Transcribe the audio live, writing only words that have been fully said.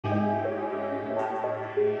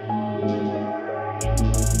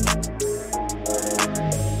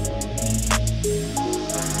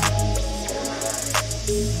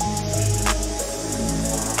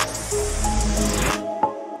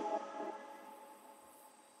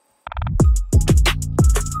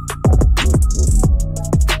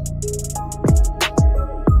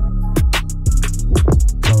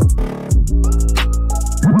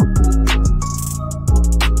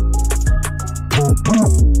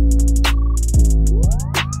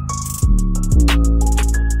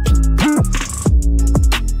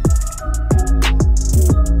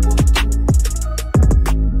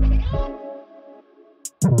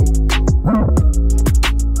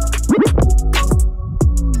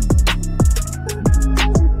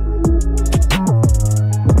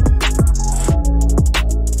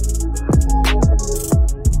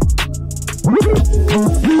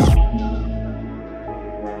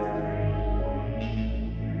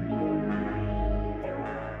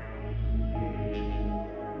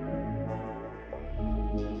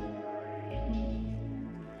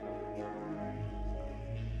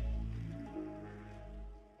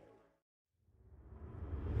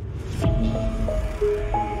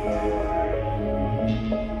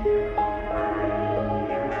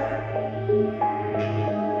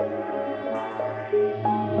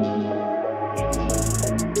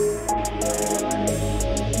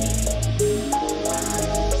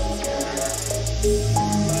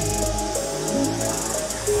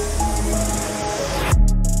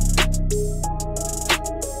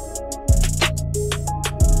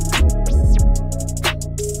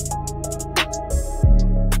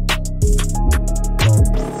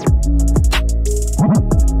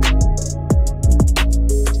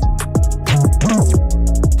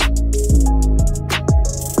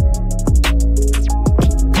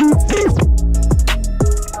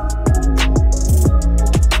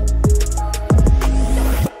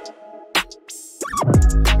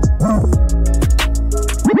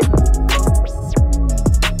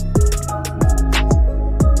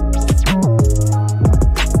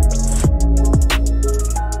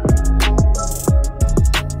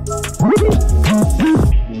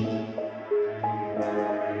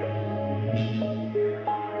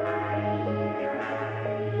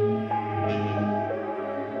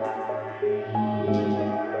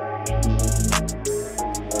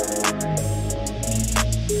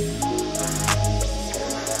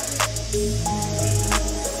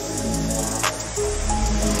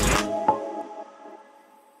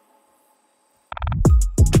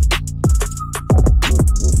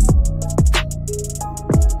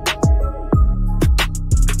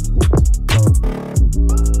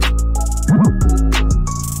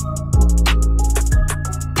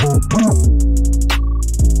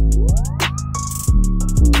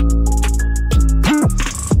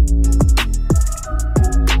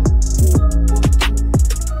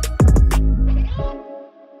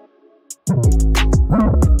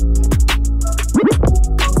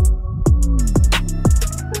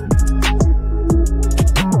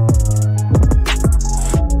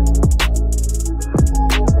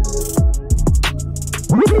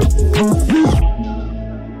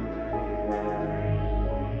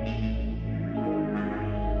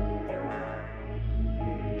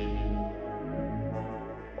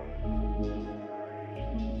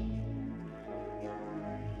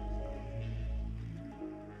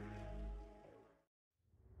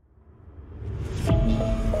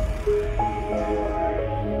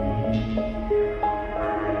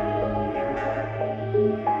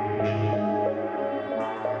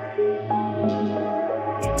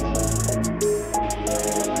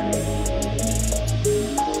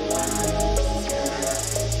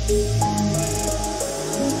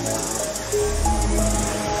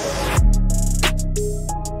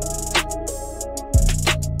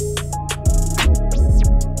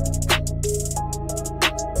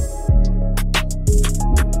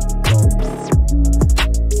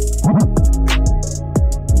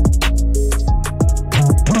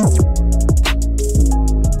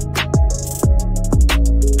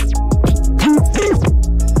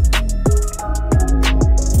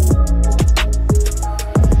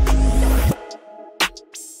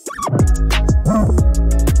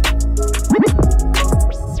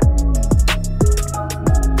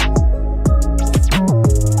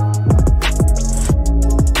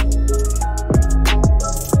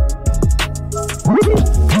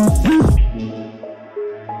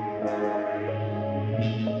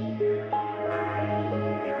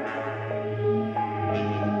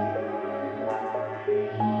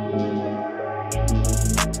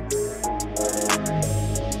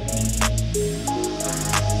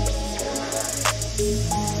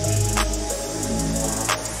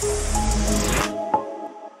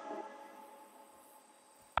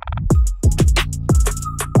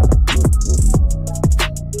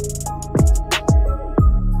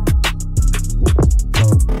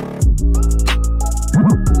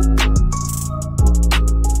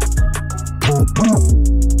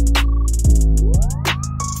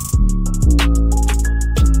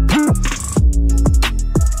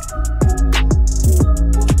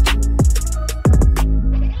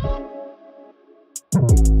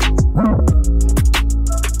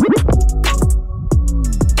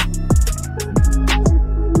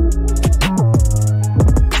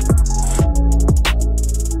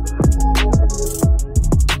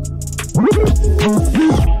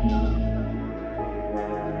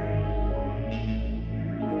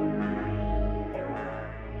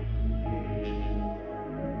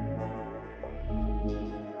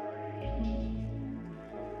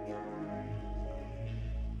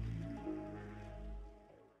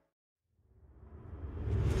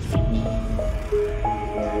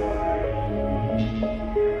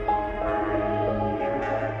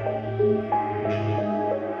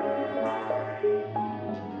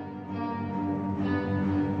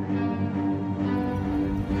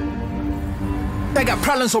I got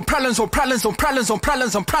problems on problems on problems on problems on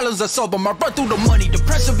problems on problems I solve them. I run through the money, the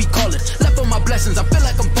pressure be calling. Left on my blessings, I feel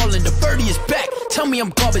like I'm falling. The birdie is back, tell me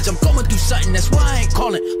I'm garbage. I'm going through something, that's why I ain't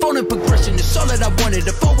calling. Phone and progression, it's all that I wanted.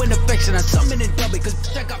 The phone and affection, I summon and dub it.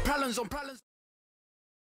 Cause I got problems on problems.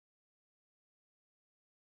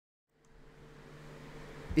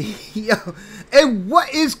 Yo, and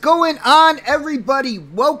what is going on, everybody?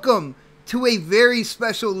 Welcome to a very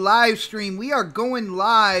special live stream. We are going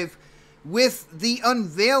live with the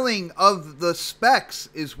unveiling of the specs,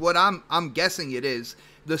 is what I'm guessing it is.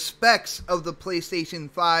 The specs of the PlayStation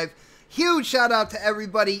 5. Huge shout out to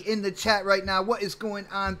everybody in the chat right now. What is going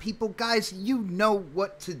on, people? Guys, you know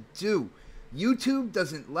what to do. YouTube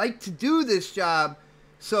doesn't like to do this job,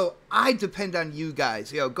 so I depend on you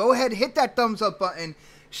guys. Yo, go ahead, hit that thumbs up button.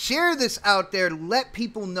 Share this out there. Let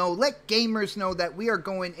people know, let gamers know that we are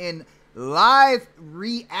going in live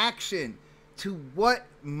reaction to what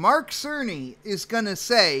Mark Cerny is going to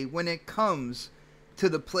say when it comes to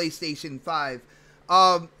the PlayStation 5.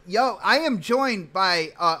 Yo, I am joined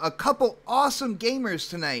by a couple awesome gamers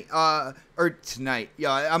tonight.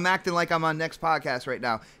 Yeah, I'm acting like I'm on next podcast right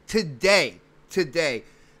now. Today.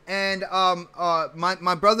 And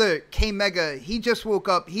my brother K Mega, he just woke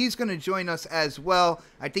up. He's going to join us as well.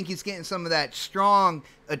 I think he's getting some of that strong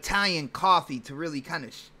Italian coffee to really kind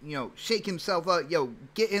of, shake himself up,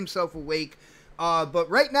 get himself awake. But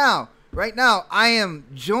right now, I am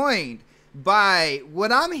joined by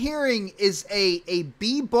what I'm hearing is a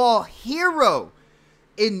b-ball hero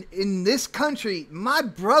in this country. My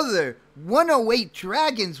brother, 108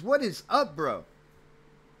 Dragons. What is up, bro?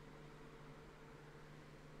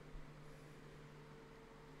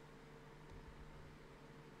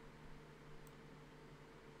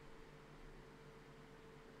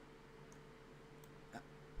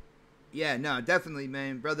 Yeah, no, definitely,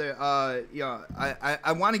 man, brother. I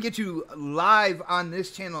want to get you live on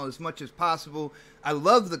this channel as much as possible. I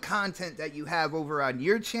love the content that you have over on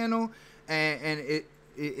your channel, and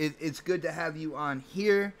it's good to have you on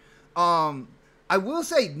here. I will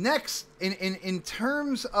say next, in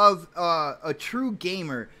terms of a true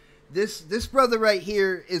gamer, this brother right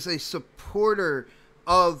here is a supporter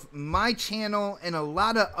of my channel and a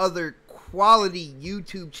lot of other quality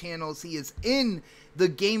YouTube channels. He is in the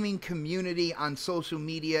gaming community on social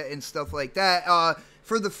media and stuff like that.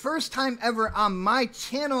 For the first time ever on my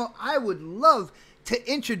channel, I would love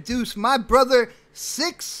to introduce my brother,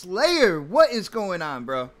 Six Slayer. What is going on,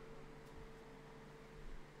 bro?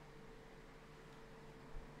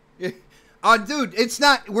 Dude,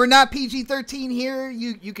 we're not PG-13 here.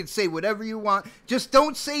 You can say whatever you want. Just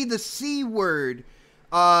don't say the C word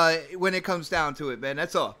when it comes down to it, man.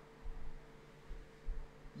 That's all.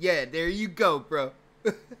 Yeah, there you go, bro.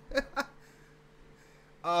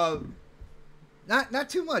 Not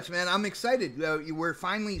too much, man. I'm excited. We're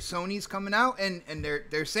finally, Sony's coming out and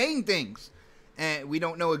they're saying things. And we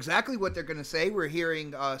don't know exactly what they're gonna say. We're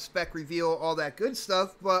hearing spec reveal, all that good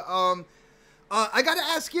stuff, but I gotta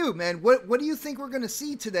ask you, man, what do you think we're gonna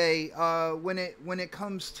see today when it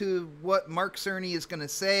comes to what Mark Cerny is gonna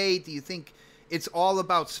say? Do you think it's all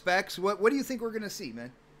about specs? What do you think we're gonna see,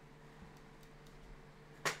 man?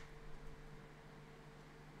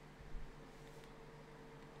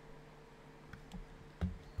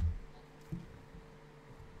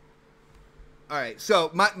 All right, so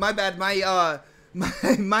my bad, my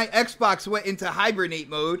Xbox went into hibernate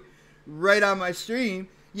mode right on my stream.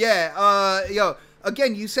 Yeah, yo,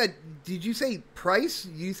 again, did you say price?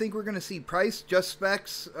 Do you think we're going to see price, just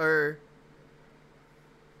specs, or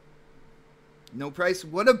no price?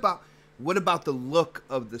 What about the look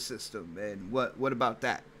of the system, man? What about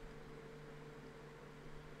that?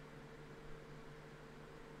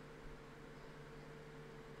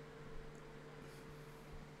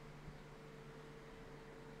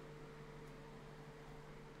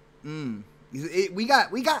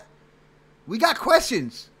 We got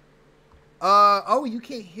questions. Oh, you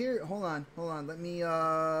can't hear. Hold on. Let me.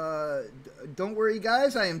 Don't worry,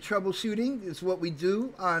 guys. I am troubleshooting. It's what we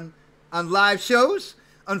do on live shows.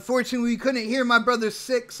 Unfortunately, we couldn't hear my brother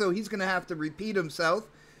Sick, so he's gonna have to repeat himself.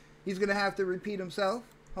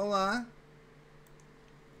 Hold on.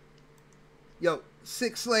 Yo,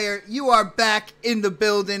 Six Slayer, you are back in the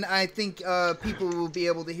building. I think people will be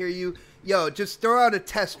able to hear you. Yo, just throw out a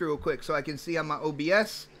test real quick so I can see on my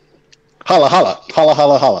OBS. Holla, holla, holla,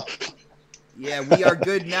 holla, holla. Yeah, we are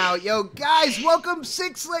good now. Yo, guys, welcome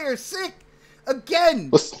Six Slayer. Sick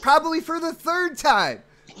again, probably for the third time.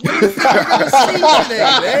 What do you think we're going to see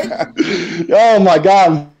today, man? Oh, my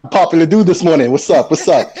God. I'm popular dude this morning. What's up? What's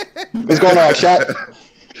going on, chat?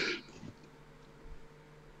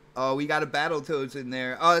 Oh, we got a Battletoads in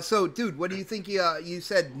there. So, dude, what do you think? You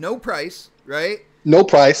said no price, right? No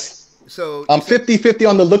price. So I'm 50-50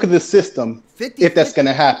 on the look of the system, 50, if that's going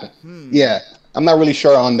to happen. Yeah, I'm not really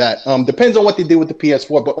sure on that. Depends on what they did with the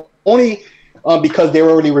PS4, but only because they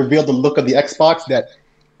already revealed the look of the Xbox that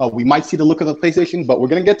we might see the look of the PlayStation, but we're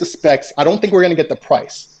going to get the specs. I don't think we're going to get the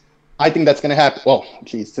price. I think that's going to happen. Well,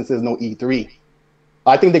 geez, since there's no E3,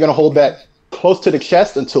 I think they're going to hold that close to the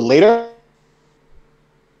chest until later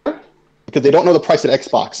because they don't know the price of the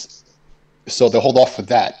Xbox. So they'll hold off for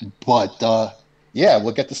that. But yeah,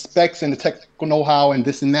 we'll get the specs and the technical know-how and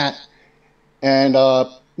this and that. And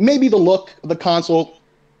maybe the look of the console,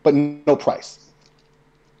 but no price.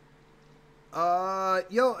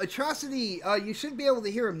 Yo, Atrocity, you should be able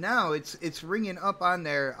to hear him now. It's ringing up on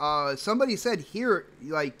there. Somebody said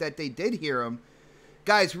that they did hear him.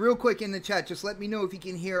 Guys, real quick in the chat, just let me know if you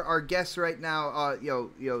can hear our guests right now.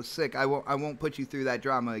 Yo, Sick, I won't put you through that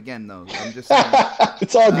drama again, though. I'm just saying.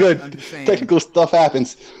 It's all good. I'm just saying, technical stuff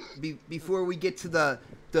happens. Before we get to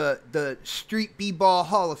the Street B-Ball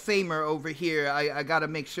Hall of Famer over here, I got to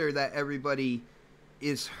make sure that everybody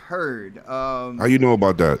is heard. How you know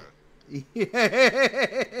about that?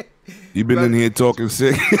 You been in here talking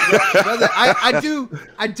sick? Brother,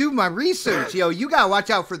 I do my research. Yo, you gotta watch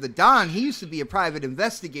out for the Don. He used to be a private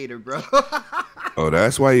investigator, bro. Oh,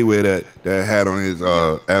 that's why he wear that hat on his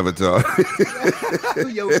avatar.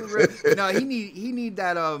 Yo, no, he need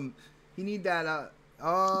that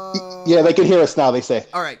yeah, they can hear us now, they say.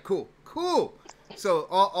 All right, cool. So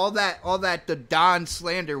all that the Don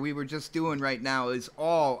slander we were just doing right now is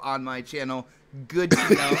all on my channel. Good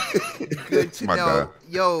to know. Good to know. God.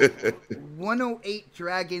 Yo, 108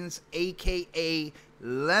 Dragons, a.k.a.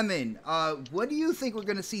 Lemon. What do you think we're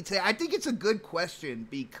going to see today? I think it's a good question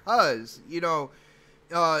because,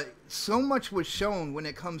 so much was shown when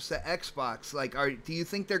it comes to Xbox. Like, do you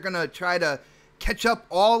think they're going to try to catch up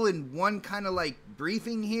all in one kind of like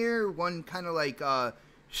briefing here, one kind of like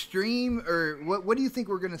stream, or what do you think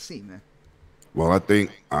we're going to see, man? Well,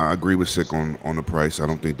 I agree with Sick on the price. I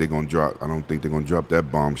don't think they're gonna drop. I don't think they're gonna drop that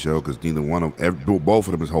bombshell because neither one of both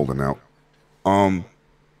of them is holding out. I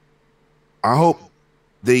hope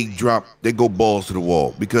they go balls to the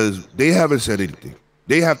wall because they haven't said anything.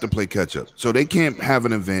 They have to play catch up, so they can't have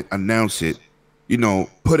an event, announce it,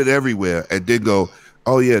 put it everywhere and then go,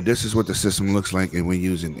 oh yeah, this is what the system looks like, and we're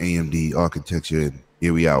using AMD architecture, and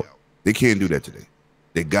here we out. They can't do that today.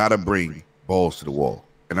 They gotta bring balls to the wall,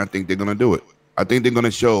 and I think they're gonna do it. I think they're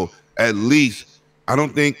gonna show at least. I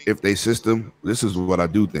don't think if their system, this is what I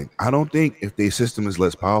do think. I don't think if their system is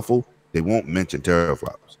less powerful, they won't mention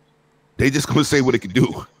teraflops. They just gonna say what it can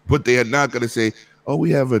do, but they are not gonna say, oh,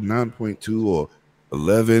 we have a 9.2 or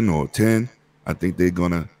 11 or 10. I think they're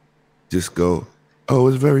gonna just go, oh,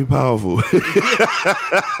 it's very powerful.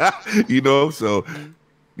 So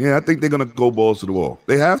yeah, I think they're gonna go balls to the wall.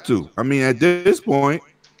 They have to. I mean, at this point,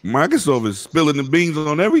 Microsoft is spilling the beans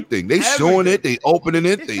on everything. They showing it, they opening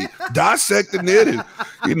it, they dissecting it, and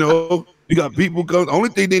you got people come. The only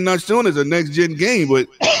thing they're not showing is a next gen game, but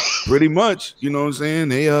pretty much, you know what I'm saying?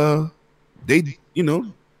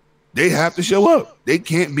 They have to show up. They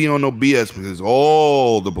can't be on no BS because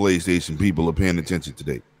all the PlayStation people are paying attention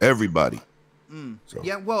today. Everybody. So,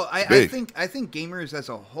 yeah, well, I think gamers as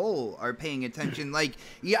a whole are paying attention. Like,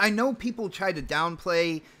 yeah, I know people try to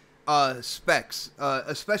downplay specs,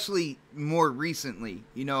 especially more recently.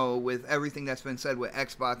 With everything that's been said with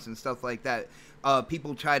Xbox and stuff like that,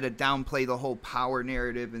 people try to downplay the whole power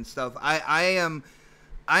narrative and stuff. I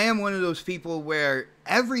am one of those people where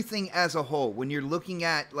everything as a whole, when you're looking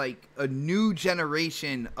at like a new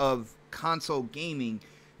generation of console gaming,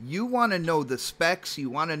 you want to know the specs, you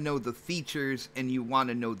want to know the features, and you want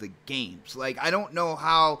to know the games. Like, I don't know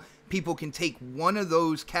how people can take one of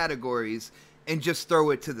those categories and just throw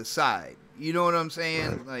it to the side. You know what I'm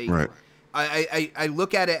saying? Right. I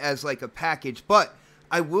look at it as like a package. But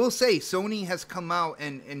I will say Sony has come out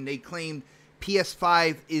and they claimed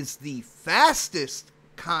PS5 is the fastest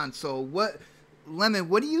console. Lemon,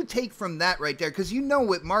 what do you take from that right there? Because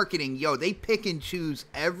with marketing, they pick and choose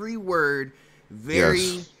every word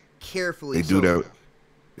very carefully. They do that.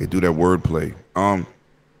 They do that wordplay.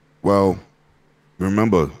 Well,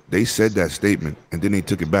 remember they said that statement and then they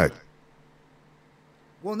took it back.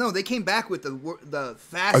 Well, no, they came back with the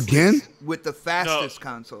fastest again with the fastest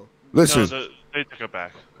console. Listen, they took it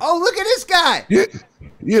back. Oh, look at this guy.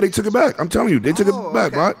 Yeah, they took it back. I'm telling you, they took it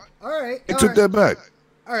back, right? All right, they took that back.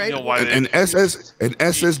 All right. You know why and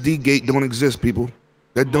SSD gate don't exist, people.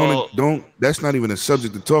 That don't. That's not even a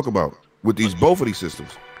subject to talk about with both of these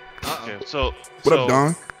systems. Okay, so what up,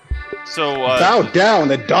 Don? So bow down.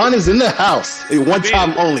 The Don is in the house. One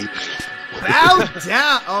time only. Bow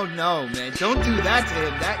down. Oh no, man! Don't do that to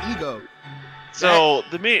him. That ego. So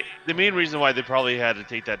the main reason why they probably had to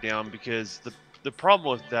take that down, because the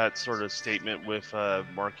problem with that sort of statement with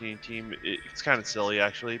marketing team, it's kind of silly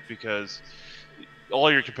actually, because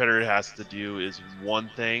all your competitor has to do is one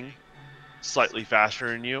thing slightly faster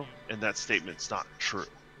than you, and that statement's not true,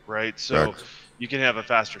 right? So you can have a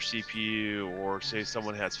faster CPU, or say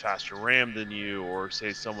someone has faster RAM than you, or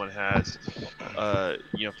say someone has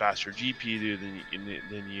faster GPU than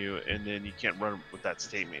you, and then you can't run with that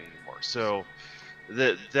statement anymore. So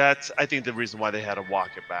that's I think the reason why they had to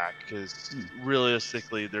walk it back, because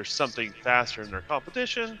realistically there's something faster in their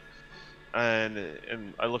competition.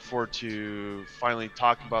 And I look forward to finally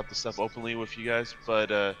talking about this stuff openly with you guys.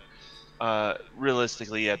 But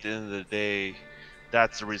realistically, at the end of the day,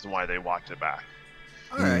 that's the reason why they walked it back.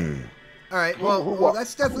 All right. Well,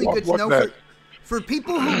 that's definitely good to know. For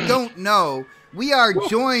people who don't know, we are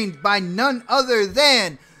joined by none other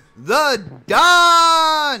than the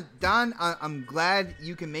Don. Don, I'm glad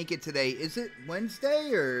you can make it today. Is it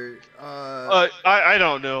Wednesday or? I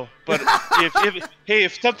don't know, but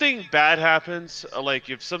if something bad happens, like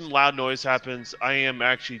if some loud noise happens, I am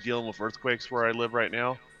actually dealing with earthquakes where I live right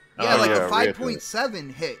now. Yeah, like a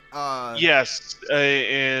 5.7 hit. Yes,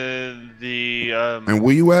 and the and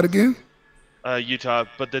where you at again? Utah,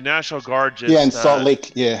 but the National Guard just in Salt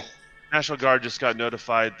Lake. National Guard just got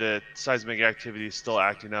notified that seismic activity is still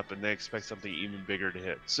acting up, and they expect something even bigger to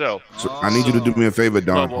hit. So I need you to do me a favor,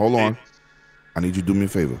 Don. Hold on. I need you to do me a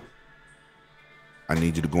favor. I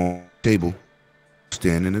need you to go on the table,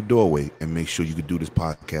 stand in the doorway, and make sure you can do this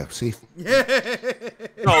podcast safely.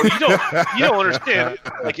 No, you don't understand.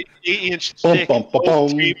 Like an 8-inch stick, I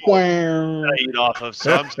eat off of,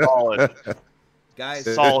 so I'm solid. Guys,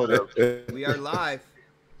 solid. We are live.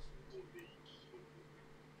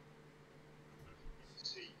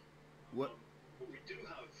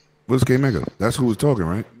 What's K-Mega? That's who was talking,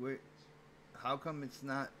 right? Wait, how come it's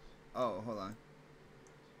not? Oh, hold on.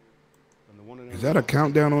 Is that a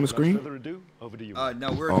countdown on the screen? No,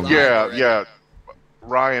 we're live already. Yeah.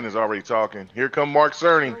 Ryan is already talking. Here come Mark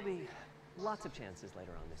Cerny. Lots of chances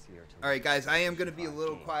later on this year. All right, guys, I am going to be a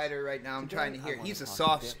little quieter right now. I'm trying to hear. He's a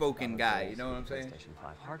soft-spoken guy. You know what I'm saying?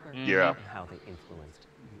 Yeah. How they influenced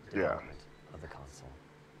Yeah. of the console.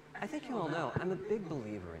 I think you all know I'm a big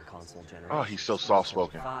believer in console generation. Oh, he's so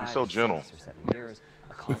soft-spoken. He's so gentle.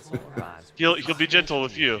 He'll be gentle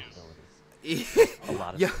with you.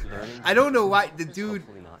 Yeah, I don't know why the dude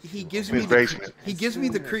he gives me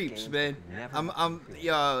the creeps, man.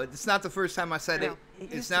 It's not the first time I said it.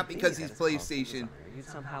 It's not because he's PlayStation.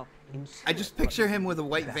 I just picture him with a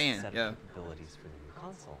white van. Yeah.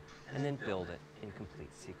 And then build it in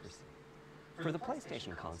complete secrecy. For the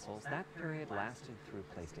PlayStation consoles, that period lasted through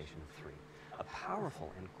PlayStation 3, a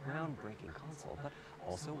powerful and groundbreaking console, but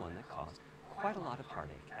also one that caused quite a lot of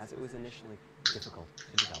heartache, as it was initially difficult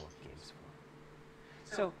to develop games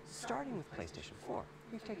for. So, starting with PlayStation 4,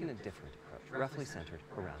 we've taken a different approach, roughly centered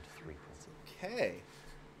around 3 principles. Okay.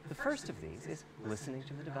 The first of these is listening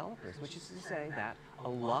to the developers, which is to say that a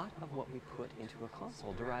lot of what we put into a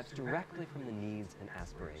console derives directly from the needs and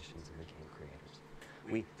aspirations of the game creators.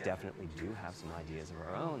 We definitely do have some ideas of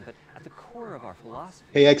our own, but at the core of our philosophy...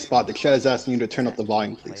 Hey, Xbot, the chat is asking you to turn up the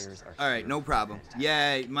volume, please. All right, no problem.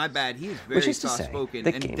 Yeah, my bad. He is very soft-spoken.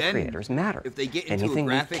 That game creators matter. If they get into anything a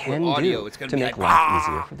graphic we can with audio, do it's going to be make like, life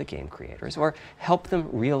easier for the game creators, or help them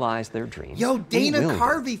realize their dreams. Yo, Dana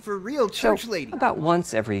Carvey, for real, church lady. About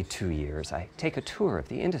once every 2 years, I take a tour of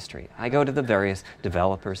the industry. I go to the various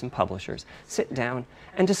developers and publishers, sit down,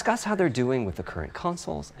 and discuss how they're doing with the current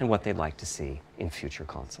consoles and what they'd like to see in future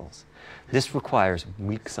consoles. This requires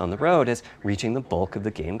weeks on the road, as reaching the bulk of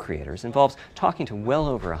the game creators involves talking to well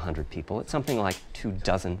over 100 people at something like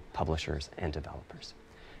 24 publishers and developers.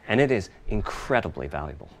 And it is incredibly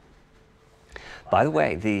valuable. By the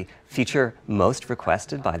way, the feature most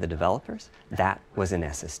requested by the developers, that was an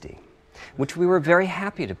SSD, which we were very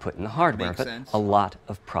happy to put in the hardware, but a lot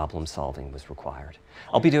of problem solving was required.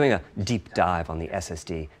 I'll be doing a deep dive on the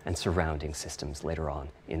SSD and surrounding systems later on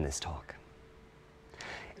in this talk.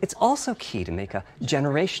 It's also key to make a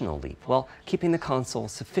generational leap while keeping the console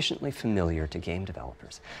sufficiently familiar to game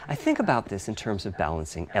developers. I think about this in terms of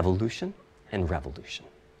balancing evolution and revolution.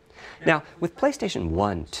 Now, with PlayStation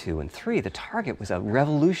 1, 2, and 3, the target was a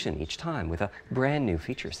revolution each time with a brand new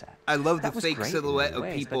feature set. I love the fake silhouette of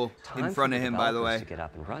people in front of him, by the way. To get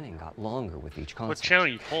up and running got longer with each console. What channel are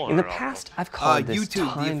you pulling? In the past, I've called this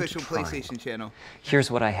YouTube, time the official to triumph. PlayStation channel.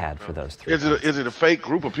 Here's what I had for those 3. Is it a fake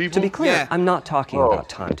group of people? To be clear, Yeah. I'm not talking about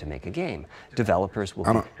time to make a game. Developers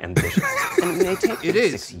will be ambitious, and it may take them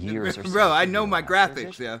 6 years or so. Bro, I to know my realize their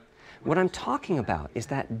graphics, vision. yeah. What I'm talking about is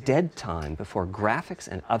that dead time before graphics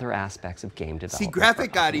and other aspects of game development. See,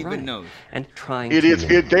 Graphic God are up and even running, knows. And trying It to is.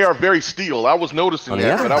 minimize They are very still. I was noticing On the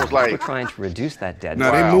that, other but I was hand, we're like, trying to reduce that dead Now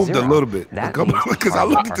time they to moved a 0. little bit That because I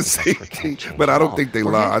means look at the same architecture thing, can't change but I at don't all. think they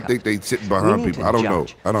For lie. I handheld, think they sitting we behind need people. to I don't know.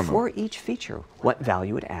 judge I don't know. For each feature, what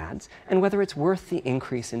value it adds, and whether it's worth the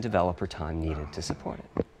increase in developer time needed to support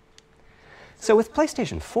it. So with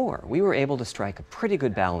PlayStation 4, we were able to strike a pretty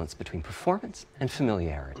good balance between performance and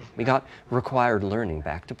familiarity. We got required learning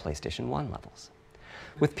back to PlayStation 1 levels.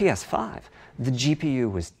 With PS5, the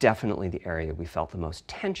GPU was definitely the area we felt the most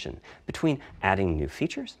tension between adding new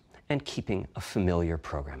features and keeping a familiar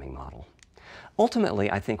programming model. Ultimately,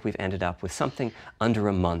 I think we've ended up with something under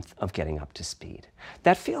a month of getting up to speed.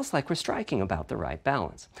 That feels like we're striking about the right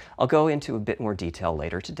balance. I'll go into a bit more detail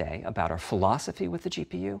later today about our philosophy with the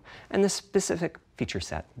GPU and the specific feature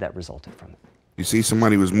set that resulted from it. You see,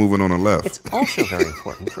 somebody was moving on the left. It's also very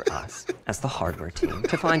important for us, as the hardware team,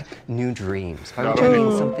 to find new dreams by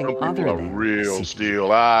doing something other than real CPU.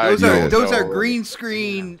 still. Those are green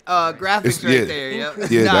screen graphics right there.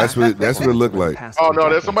 Yeah, that's what it looked like. Oh no,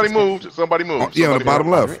 there's somebody moved. Somebody moved. Yeah, on the bottom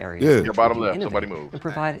left. Yeah, bottom left. Somebody moved. And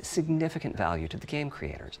provide significant value to the game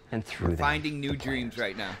creators and through them, Finding new the dreams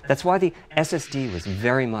players. right now. That's why the SSD was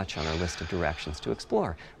very much on our list of directions to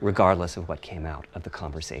explore, regardless of what came out of the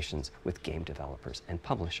conversations with game developers and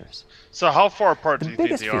publishers. So how far apart The do you think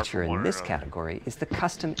biggest they are feature from one in this another? category is the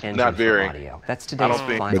custom engine Not very. for audio. That's I today's don't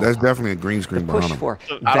think- final but that's product. definitely a green screen The push behind them. for I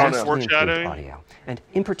don't know. vastly improved Foreshadowing? audio, and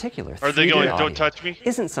in particular, Are they 3D going, audio, "Don't touch me"?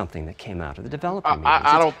 isn't something that came out of the developer meetings. I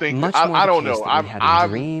It's don't think. much more I the don't case know. that we had a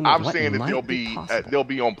dream of I'm what saying that might they'll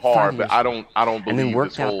be on par, 5 but years I don't and then believe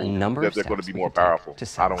worked this out a whole number that of they're going to steps be we more could take powerful.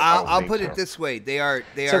 to I don't. I'll think put so. it this way: they are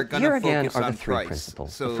So going here to again focus are the on 3 price.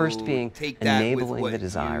 principles. So The first being take that with enabling what the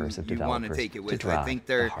desires of you want to developers take it to with. drive I think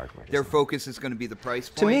the their hardware focus is going to be the price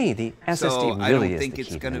point. To me, the SSD so really I don't is think the it's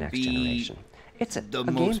key to going the to next be generation. It's a the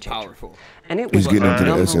game most changer. powerful. And it He's was getting the into the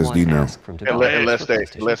number SSD one now. ask from developers Unless for they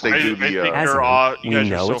PlayStation unless they 5. do I think the. As you're in, all, you we guys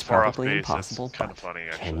know are so it's far off probably base. impossible, It's kind but of funny,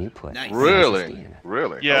 can actually. you put Nice. an SSD in Really, it?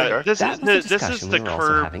 really.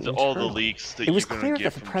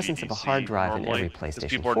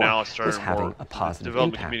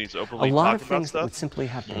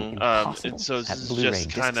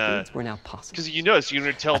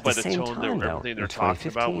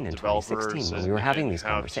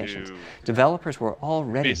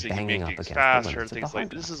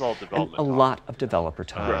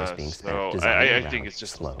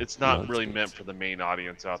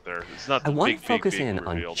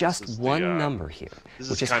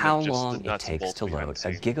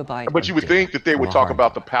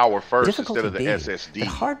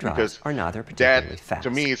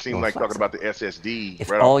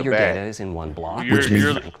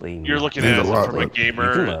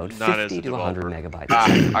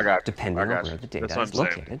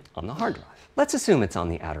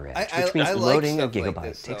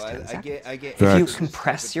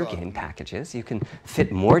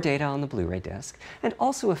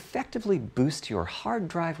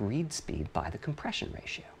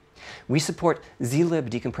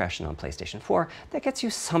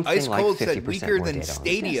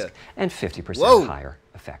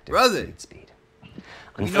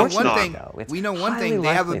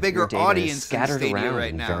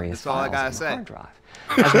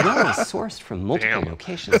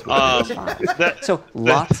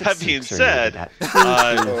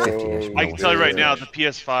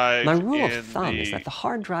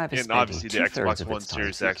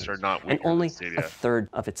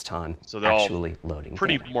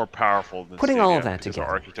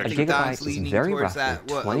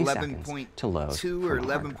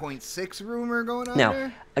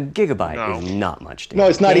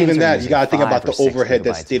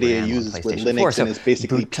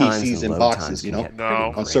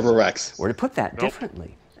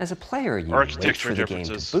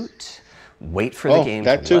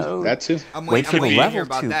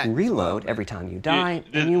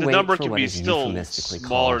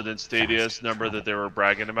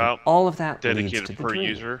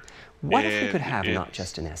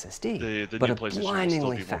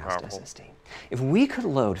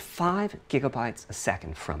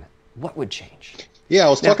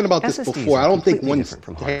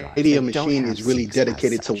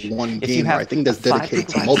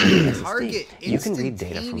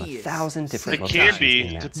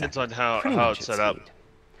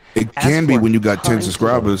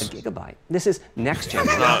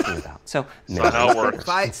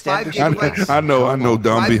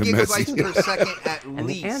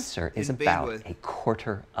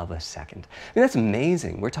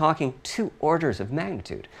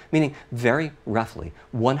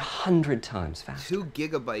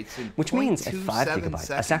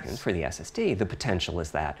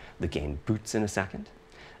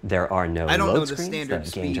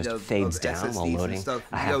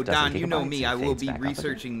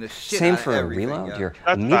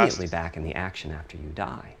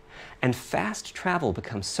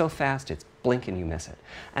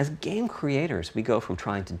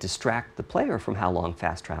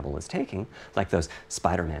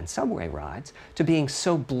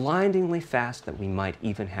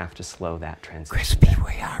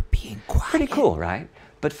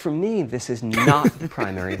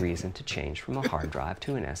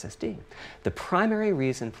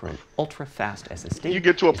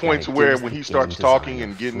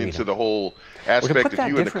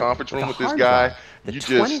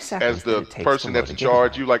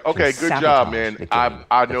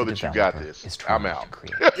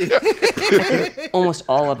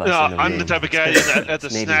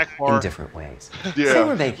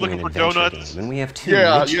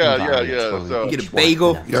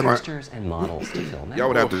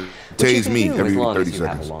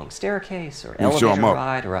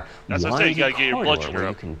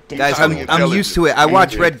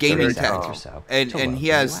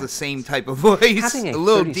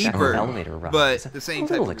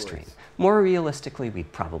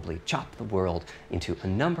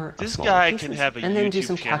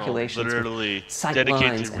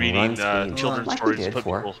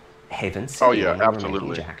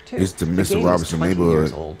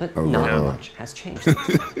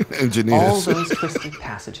 those twisted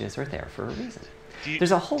passages are there for a reason.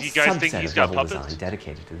 There's a whole do you guys think subset he's of got level puppets? design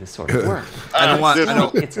dedicated to this sort of work. I don't want.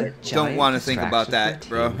 I It's a don't want to think about that,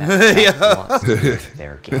 bro. wants to lift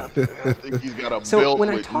their game. I think he's got a So belt when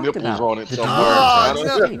I with talked nipples about on it the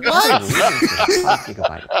somewhere.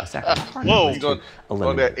 Whoa. He's on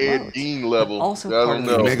that Ed Gein level. Also I part don't of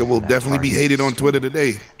know. the Mega will that definitely be target hated on Twitter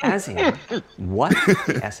today. As in, what if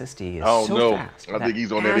the SSD is I don't so know. fast I think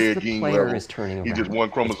he's on that as Ed the Gein player level. is turning He's around, just one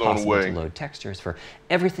it's chromosome possible away. to load textures for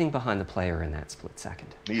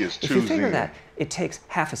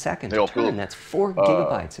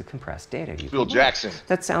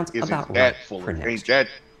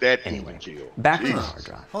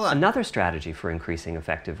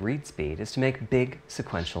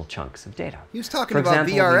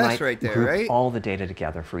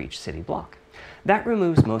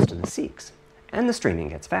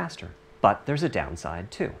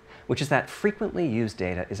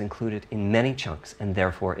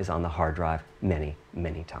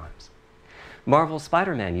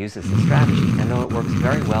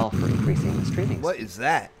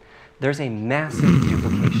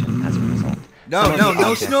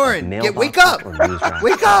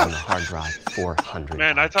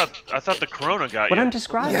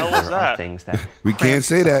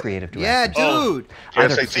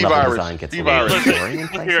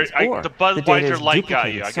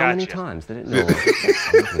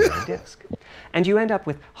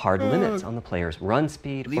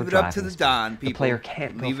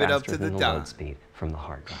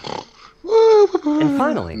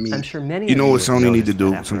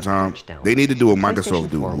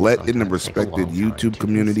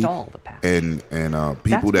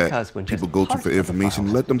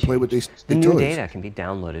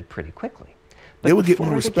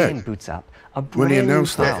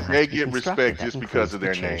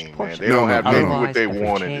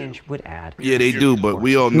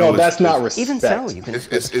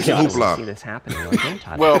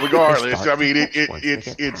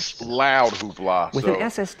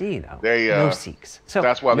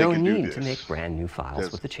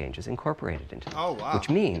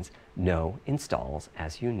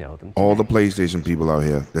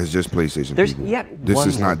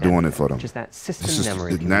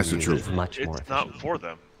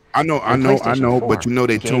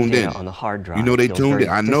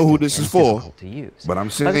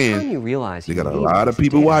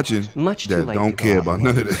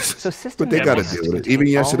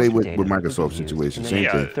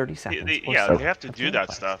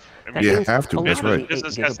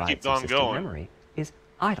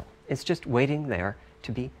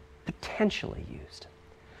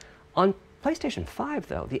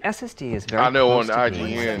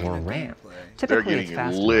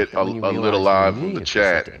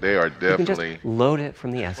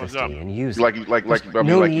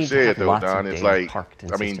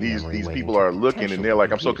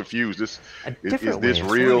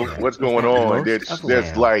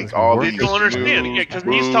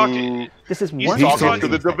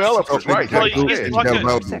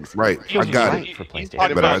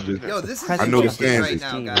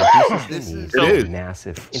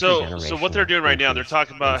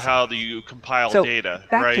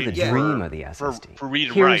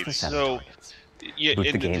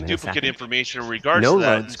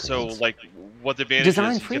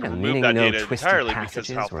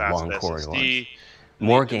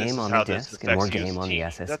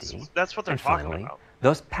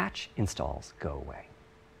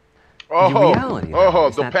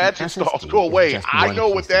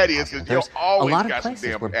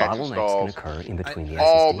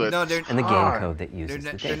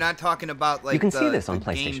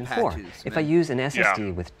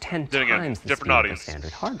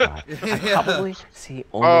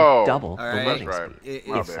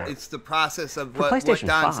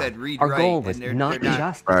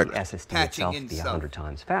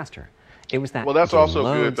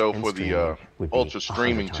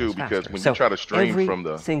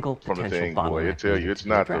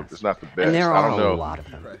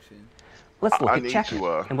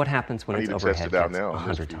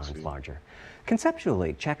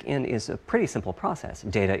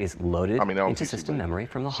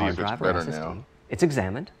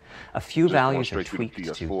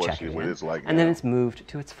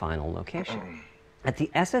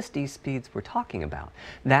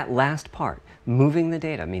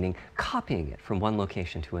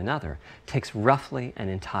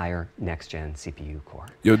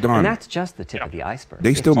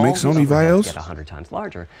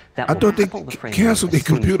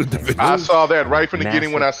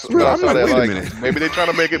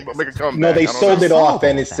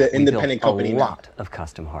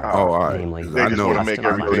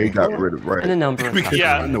they got rid of and a number of because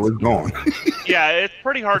Yeah. I know it's gone. Yeah,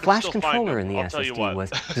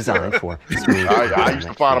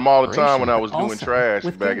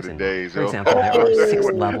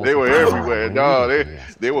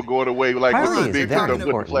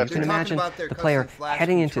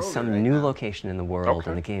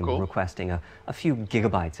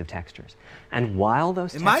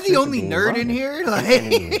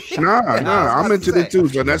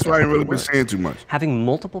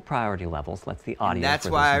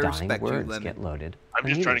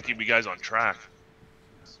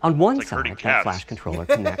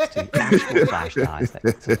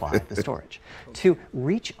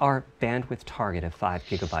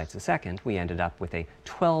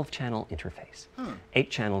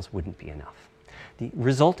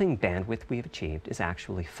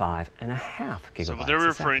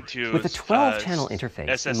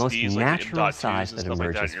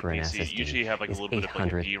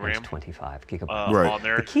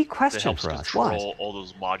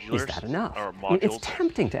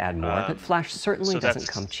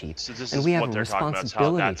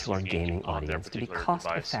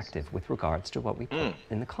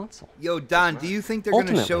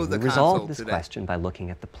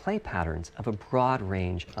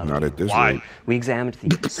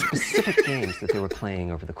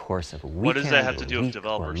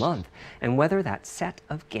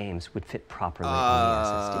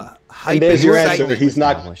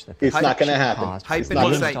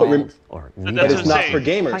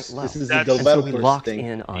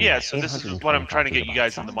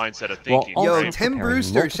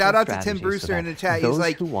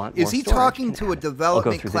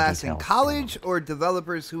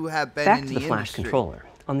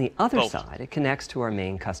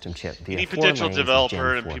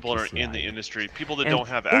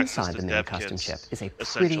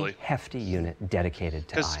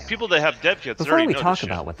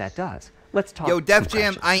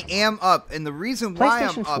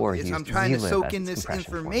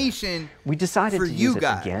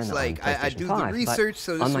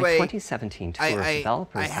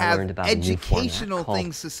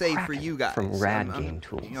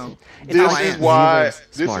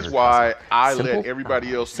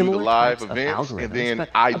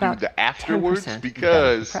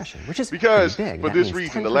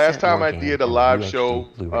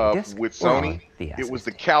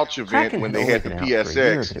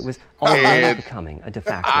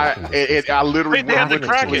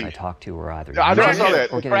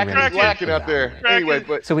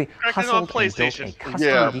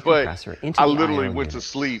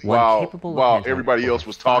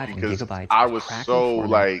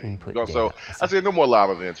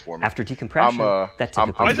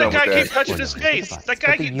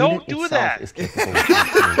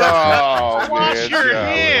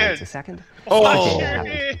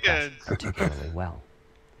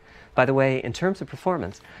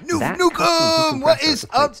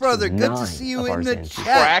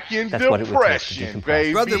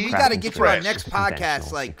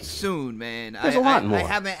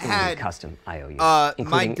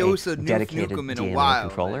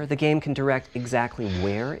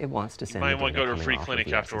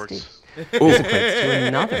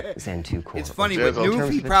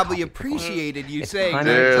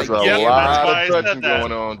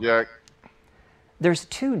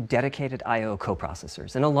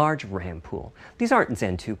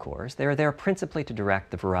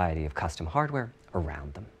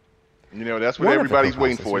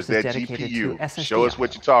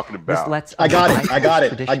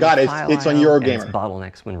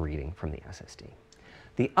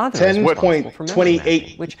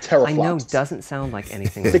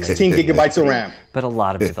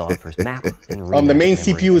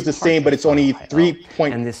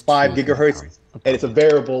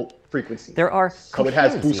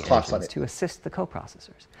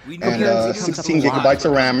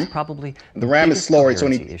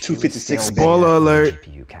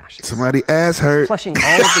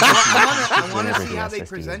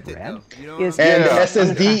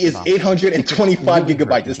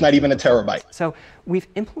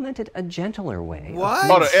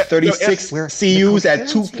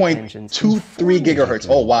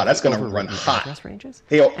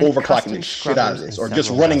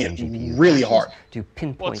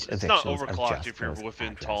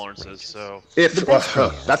 tolerances. So If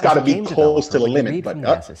that's got to be close to the limit, but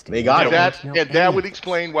they got it. That would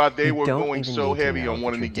explain why they were going so heavy on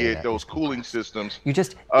wanting to get those cooling systems.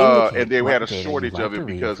 And they had a shortage of it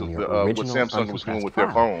because of what Samsung was doing with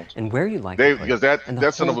their phones. And where you like because that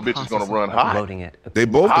son of a bitch is going to run hot. They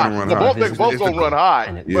both going to run hot. They both going to run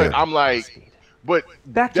hot. But I'm like, But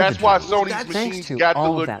that's why Sony's machines got to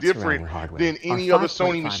look different than any other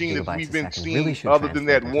Sony machine that we've been seeing, other than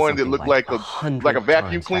that one that looked like a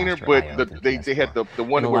vacuum cleaner, but they had the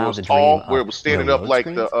one where it was tall, where it was standing up like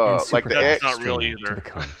the X. That's not real either.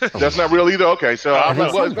 That's not real either. Okay, so I'm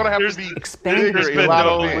like, well, it's going to have to be bigger. There's been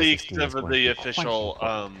no leaks of the official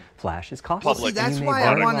Flash is costly. See, that's why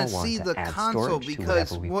I want to see the console,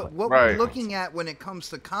 because what we're looking at when it comes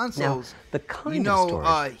to consoles,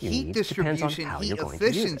 heat distribution, heat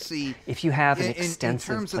efficiency, if you have an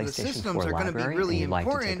extensive in terms of the PlayStation systems 4 are going to be library, really and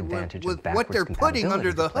important with what they're putting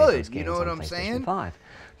under the hood. You know what I'm saying?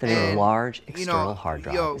 Then a large external hard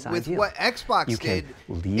drive is with ideal. what Xbox did,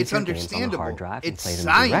 it's understandable. Hard drive it's and play them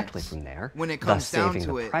science directly from there, when it comes down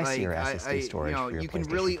to it. Pricier SSD storage for your you can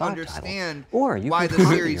PlayStation really 5 understand or you why can the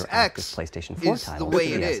put Series your X PlayStation 4 is the titles way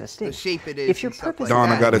to it the is, SSD. the shape it is. If your purpose Don,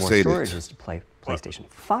 I gotta more say storage this. is to play PlayStation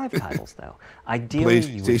 5 titles, though, ideally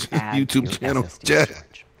you would PlayStation add YouTube your channel. SSD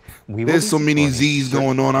storage. There's so many Z's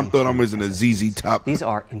going on. I thought I was in a ZZ Top. These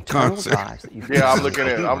are internal concert. drives that you can I'm looking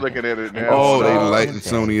at it now. Oh, they lighting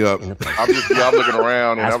Sony up. I'm looking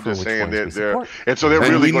around, and I'm just saying that they're, and so they're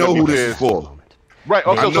really going to be be this pissed. is for. Right.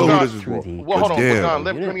 Okay. I know who this is for. Well, hold on.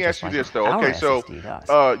 Let me ask you this though. Okay, so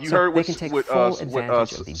you heard what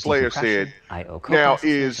Slayer said. Now,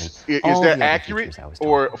 is that accurate,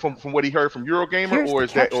 or from what he heard from Eurogamer, or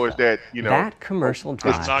is that that commercial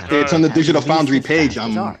drive? It's on the Digital Foundry page.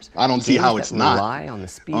 I don't see how it's not.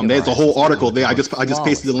 There's a whole article there. I just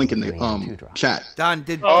pasted the link in the chat. Don,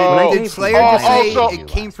 did Slayer just say it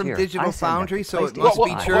came from Digital Foundry, so it must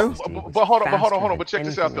be true? But hold on. But check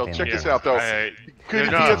this out though. Could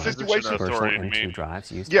it be a situation?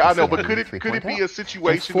 Yeah, I know, but could it be a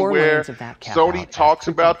situation where Sony talks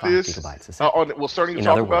about this? Sony will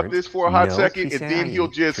talk about this for a hot second, and then he'll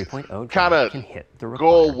just kind of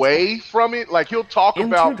go away from it. Like he'll talk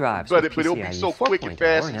about, but it'll be so quick and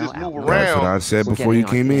fast and just move around. That's what I said before you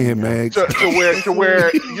came in here, Mags. To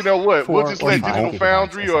where you know what? We'll just let Digital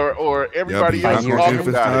Foundry or everybody else talk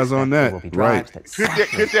about it. On that, right?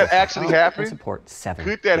 Could that actually happen?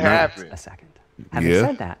 Could that happen? Having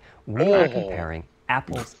said that, we are comparing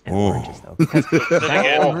apples and oranges, though, because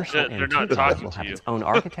they're not talking to you. Its own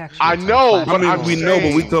architecture. I know, but we know,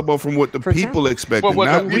 but we talk about from what the people expected. But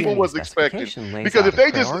what the people was expecting, because if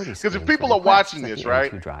people are watching this,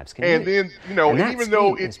 right, and then and even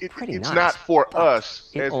though it's not for us,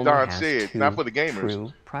 as Don said, not for the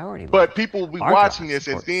gamers, but people will be watching this,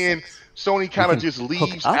 and then Sony kind of just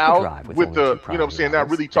leaves out with the, not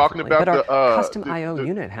really talking about the custom I/O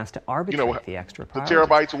unit has to arbitrate the extra the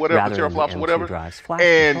terabytes or whatever, the teraflops or whatever,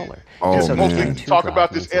 and just mostly talk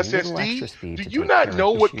about this SSD. Do you not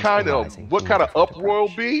know what kind of uproar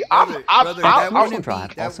will be?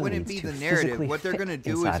 That wouldn't be the narrative. What they're gonna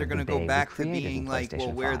do is they're gonna go back to being like,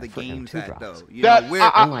 well, where are the games at though?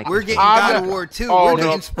 We're getting God of War 2. We're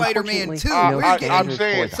getting Spider-Man 2. We're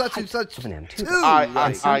getting such and such 2.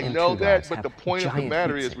 I know that, but the point of the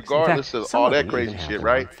matter is, regardless of all that crazy shit,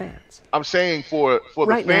 right? I'm saying for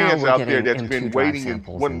the fans out there that's been waiting and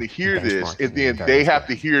wanting to hear this, and then they have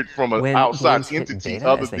to hear it from an outside entity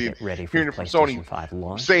other than hearing it from Sony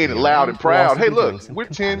saying it loud and proud. Hey, look, we're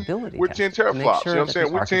 10 teraflops. You know what I'm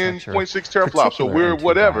saying? We're 10.6 teraflops, so we're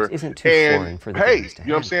whatever. And hey, you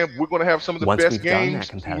know what I'm saying? We're going to have some of the best games,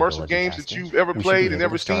 commercial games that you've ever played and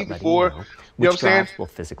ever seen before. You know what I'm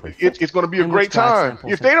saying? It's going to be a great time.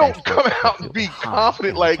 If they don't come out and be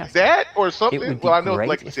confident like that or something, well, I know,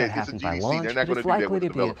 like you said, it's a GDC. They're not going to do that with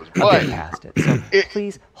developers. But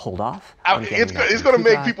please hold off. It's going to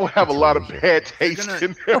make people have a lot of bad taste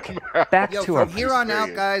in their mouth. Back to our from here on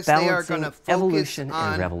out, guys, they are going to focus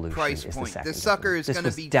on price point. This sucker is going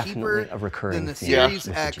to be cheaper than the Series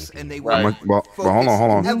X, and they will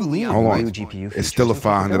focus heavily on price point. It's still a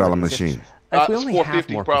 $500 machine. If we only have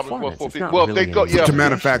more performance, it's not really to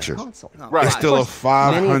manufacture. Right. It's still a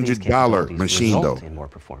 $500 machine, though.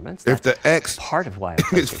 If the X part of why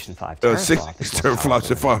PlayStation 5 6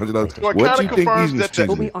 teraflops at $500, what do you think these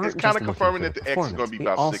machines? It's kind of confirming that the X is going to be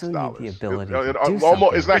about $6. It's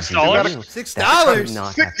like $6.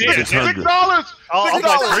 $6. I'll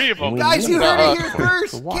buy 3 of them. Guys, you heard it here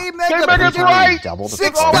first. K-Mega's right.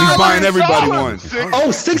 $6. He's buying everybody one. Oh,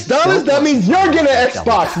 $6? That means you're getting an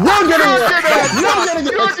Xbox. You're getting an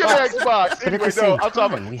Xbox. Anyway, no, I'm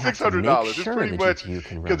talking about $600. It's pretty much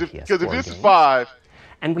because if this is 5,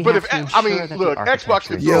 but if look, Xbox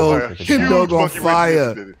can go Tim Dog on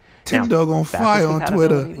fire. Tim Dog on fire on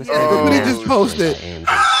Twitter. Look what he just posted. They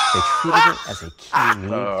treated it as a key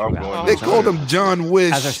need They called him John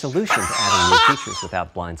Wish. As a solution to adding new features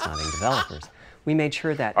without blindsiding developers, We made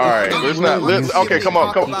sure that. All right, okay, come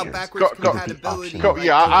on.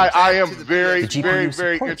 Yeah, I am very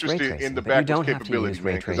interested in the backwards capabilities,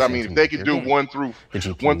 man. Because I mean, if they could do 1 through 4, I'm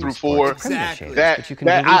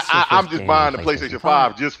just buying the PlayStation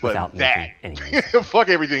 5 just for that. Fuck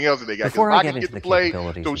everything else that they got. Before I get can into get the to play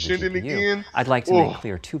capabilities of the Toshinden GPU, again. I'd like to make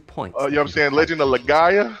clear 2 points. You know what I'm saying? Legend of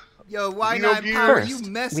Legaia. Yo, why not power? You First,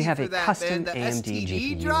 messy we have for a that, custom man. The AMD STD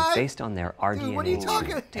GPU drive? based on their RDNA Dude, what are you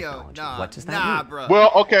talking? technology. Yo, What does that mean? bro. Well,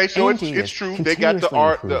 okay, so AMD it's is true. They got the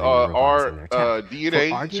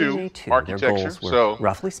DNA2 architecture. So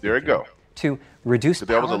roughly speaking, there you go. To reduce So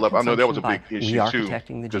that was power I know that was a big consumption by issue too,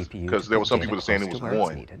 re-architecting the GPU because there were some people saying it was close to where it's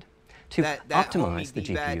 1. needed, to That optimize the homie GPU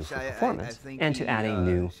D-Batch, for I performance, think and to add a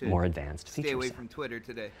new, should more advanced Stay feature away set. from Twitter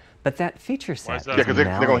today. But that feature set, Yeah, because they're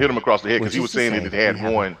going to hit him across the head because he was saying that it had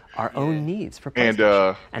 1. our own needs for And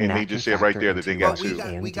PlayStation, they just said right there that they got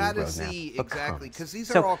 2. We got to see exactly because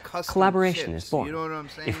these are so all custom collaboration chips, is born. You know what I'm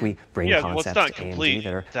saying? If we bring Yeah, well, it's concepts not to complete, AMD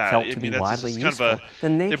that are that. felt I to mean, be that's widely just kind of useful,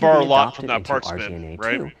 then they they can borrow be a lot from adopted that into Parchment,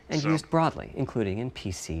 RDNA2 right? and So. used broadly, including in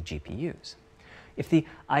PC GPUs. If the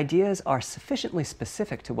ideas are sufficiently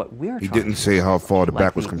specific to what we're He trying didn't to say do, how far the like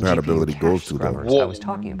backwards compatibility GPU goes cache to, though. scrubbers I was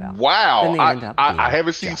talking about, Wow, then they end up being I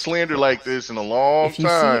haven't seen just slander clicks. like this in a long If you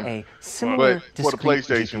time. see a similar But for the discrete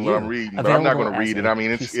PlayStation, GPU what I'm reading, but I'm not going to available read as it. a I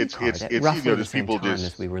mean, it's PC card at you roughly know, the just same people time just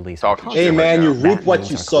as we release talking our shit Hey console. man, you right reap That what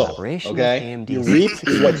means you our sow. collaboration with Okay, AMD you reap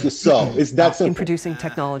what you sow. It's that in simple. producing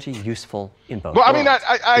technology useful in both Well, I mean, worlds.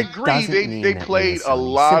 I It agree. doesn't They mean they that played a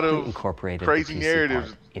Sony lot simply of incorporated the crazy PC narratives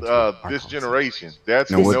part into our this console. generation. That's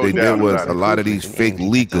And what no they doubt did was about a it. lot of these fake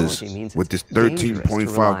leakers with this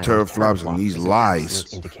 13.5 teraflops and these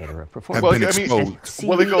lies have Well, been I mean, exposed.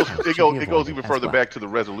 well, it goes even further back to the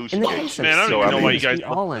resolution gauge. Man, I don't So, even know why mean, you guys we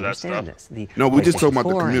all put that understand stuff. this. The No, we're just talking about the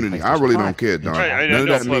PlayStation 4 and community. I really PlayStation don't care, 5 Don. I None of know,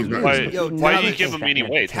 that means but nothing. why do you Talus, give them any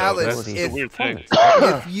weight? Talus, That's the weird thing. if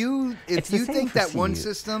It's you the same think for that one CU.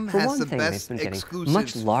 system For has one the thing, best they've been getting exclusives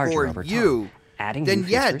much larger for over time. you, Adding then new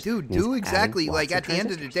yeah, features dude, means do exactly adding like lots at the of end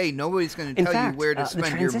of the transistors. day, nobody's going to In tell fact, you where to the spend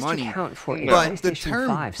your transistor money. count for a But the PlayStation term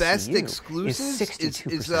 5 best CU exclusives is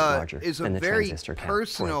 62% larger is a than the very transistor count for a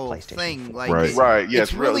personal PlayStation thing. 4. Like Right. Right, yes,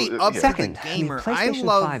 it's really really, up yeah. to Second, the gamer. the I PlayStation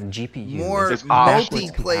love 5 GPU more is backwards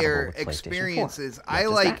multiplayer compatible with PlayStation 4. experiences. What I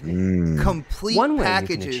does like that mean? complete One way you can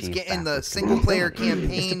packages, achieve getting the backwards single player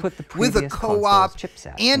compatibility is to campaign put the with a previous co-op console's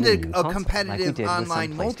chipset and in the new a console, like we competitive did with some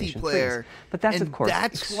online PlayStation 3s. multiplayer. But that's, and of course,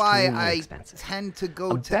 that's why extremely I expensive. tend to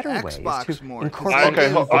go A to better way is Xbox to more. 'cause incorporate they Okay,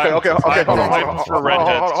 give- hold on. For Red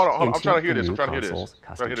Dead. I'm trying to hear this. I'm trying to hear this. console's I'm trying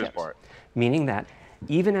custom to hear this chips. part. Meaning that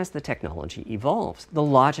even as the technology evolves, the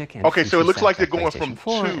logic and Okay, so it feature looks set like that they're going PlayStation from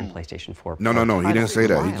 4 two. and PlayStation 4 No, Pro he didn't say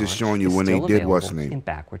that. rely He's just on showing you is when they still did what's the available name. in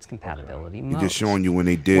backwards compatibility He's modes. just showing you when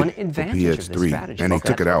they did One for advantage of this PS3, strategy and they is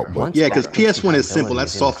took that it out. But once Yeah, because backwards PS1 is simple. compatibility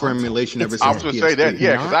That's is in the software console, emulation ever it's I since was gonna say that, PS3.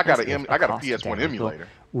 yeah, because not I as got if a across PS1 the board emulator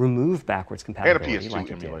will remove backwards and a compatibility PS2 like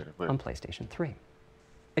it emulator. did But on PlayStation 3.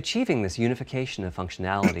 Achieving this unification of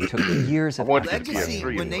functionality took years of want the effort. Legacy,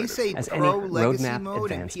 PS3 when they emulator. say As any Pro Legacy roadmap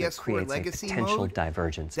mode and advancement PS4 creates a Legacy potential mode,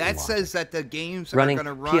 divergence in that logic. says that the games Running are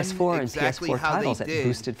going to run PS4 and exactly PS4 how titles they at did.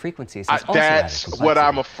 boosted frequencies has also That's added what I'm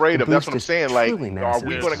complexity. afraid The of. That's boost what I'm is saying. Like, truly are massive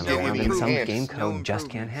we this going to time get around, any and some game enhanced? code just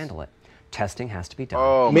can't handle it. Testing has to be done.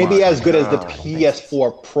 Oh, Maybe my as good as the God.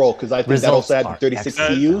 PS4 Pro, because I think that Results also had are 36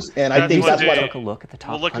 excellent. CUs, and I That's think one that's why. day- Took a look at the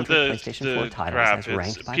top Well, look at 100 the PlayStation 4 titles graph. as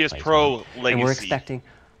ranked It's by PS Playtime, Pro and we're Legacy. expecting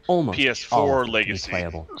almost PS4 all of them to be Legacy.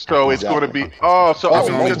 playable. So at it's launch going to on be. PlayStation Oh, 4. so Oh, It's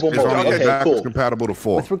only, multiple it's modes. only Okay, backwards cool. compatible to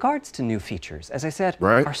 4. With regards to new features, as I said,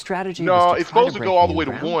 Right? our strategy No, was to it's try supposed to break go all the new way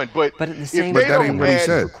to ground, 1, but at the if same they time, don't ain't what he add-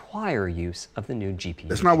 said. require use of the new GPU.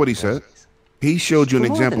 That's not what he said. He showed you an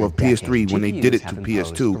example of PS3 when they did it to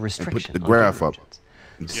PS2 and put the graph up.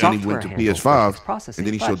 And then he went to PS5, and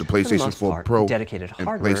then he showed the PlayStation 4 Pro and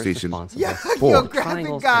PlayStation Yo, 4.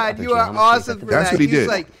 graphic god, you are awesome for That's that. what he He's did.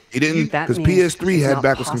 like, He didn't, That because means PS3 it's had not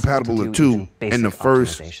backwards possible compatible to in do 2 even basic in the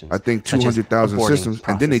first, optimizations, I think, such as 200,000 aborting systems,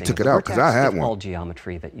 and then they processing took it of out because I vertex had if all one.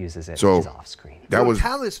 geometry that uses it So, is off screen. That was,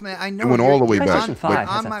 Talis, man, I know it went you're- all the way you're back. on- PlayStation But 5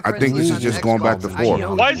 has on my a I think this friends is just on going back Xbox, to I 4.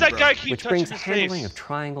 know Why you, does that bro. guy keep which touching brings his handling face? of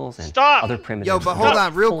triangles and Stop! other primitives. Yo, but to hold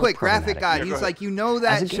on, real full quick, graphic programmatic guy. use. He's like, you know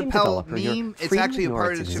that As a game Chappelle developer, you're meme? It's free to actually a ignore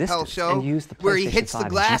part of its the Chappelle existence show and use the where he PlayStation hits the 5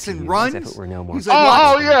 glass and GPU as runs. if it were no more He's like,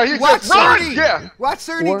 Oh, watch, yeah, he watch said, run, Cerny. yeah. Watch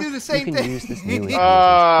Cerny Or do the you same can thing. use this new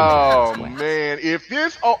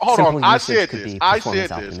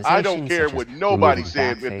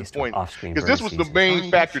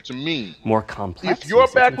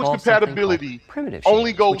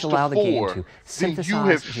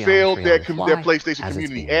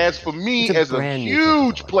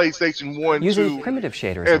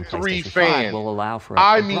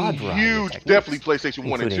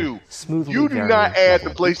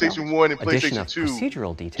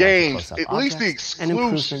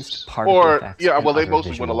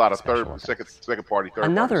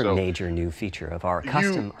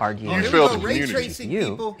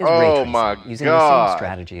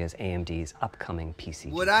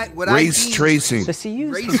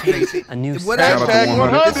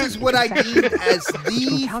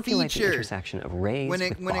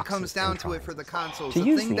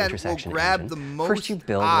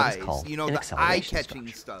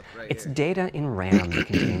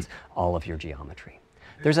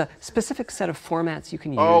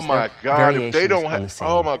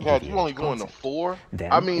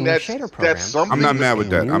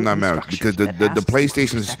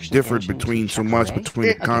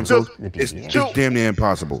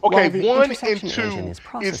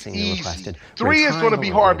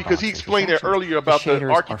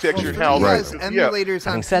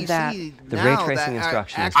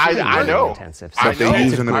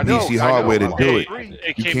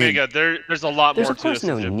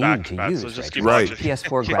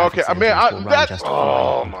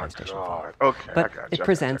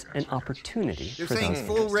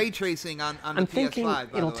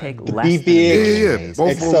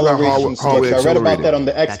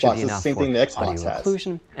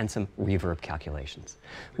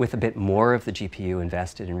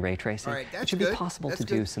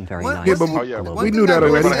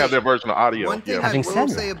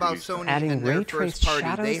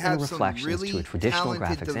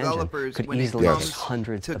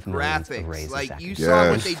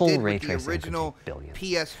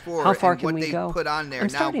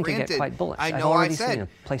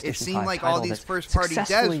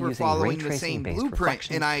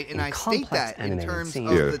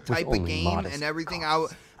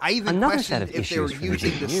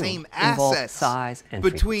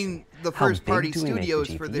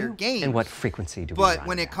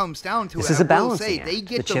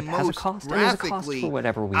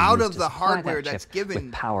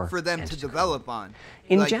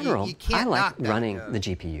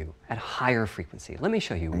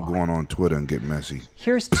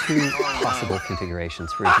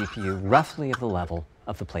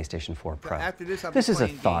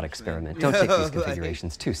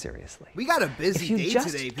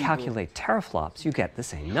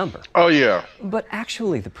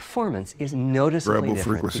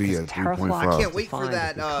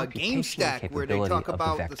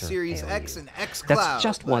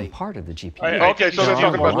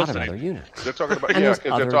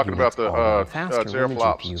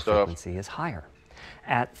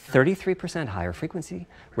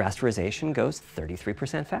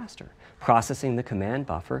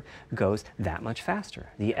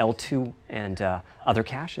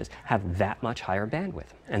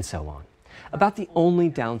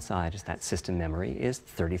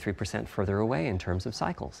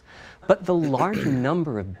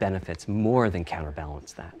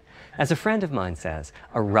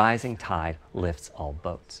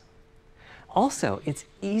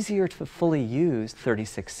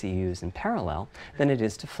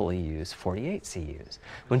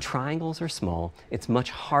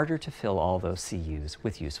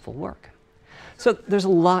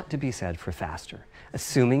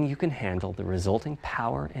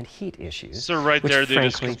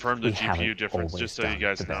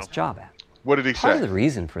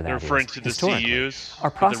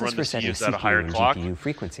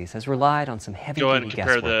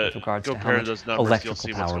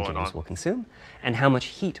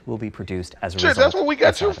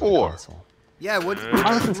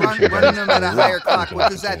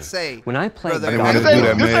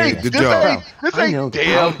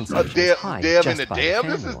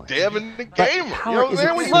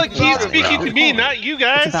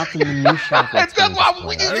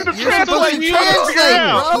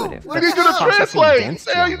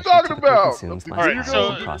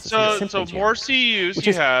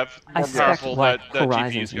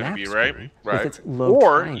CPU is going to be, right? With its low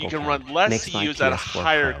Or triangle you can pad, run less makes my CUs at a PS4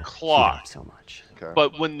 higher Pro clock. heat up so much. Okay.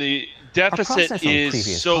 But when the deficit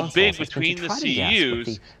is so big between the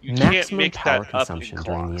CUs, you can't make that up in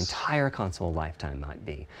during the clocks. entire console lifetime might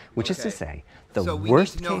be, which is to say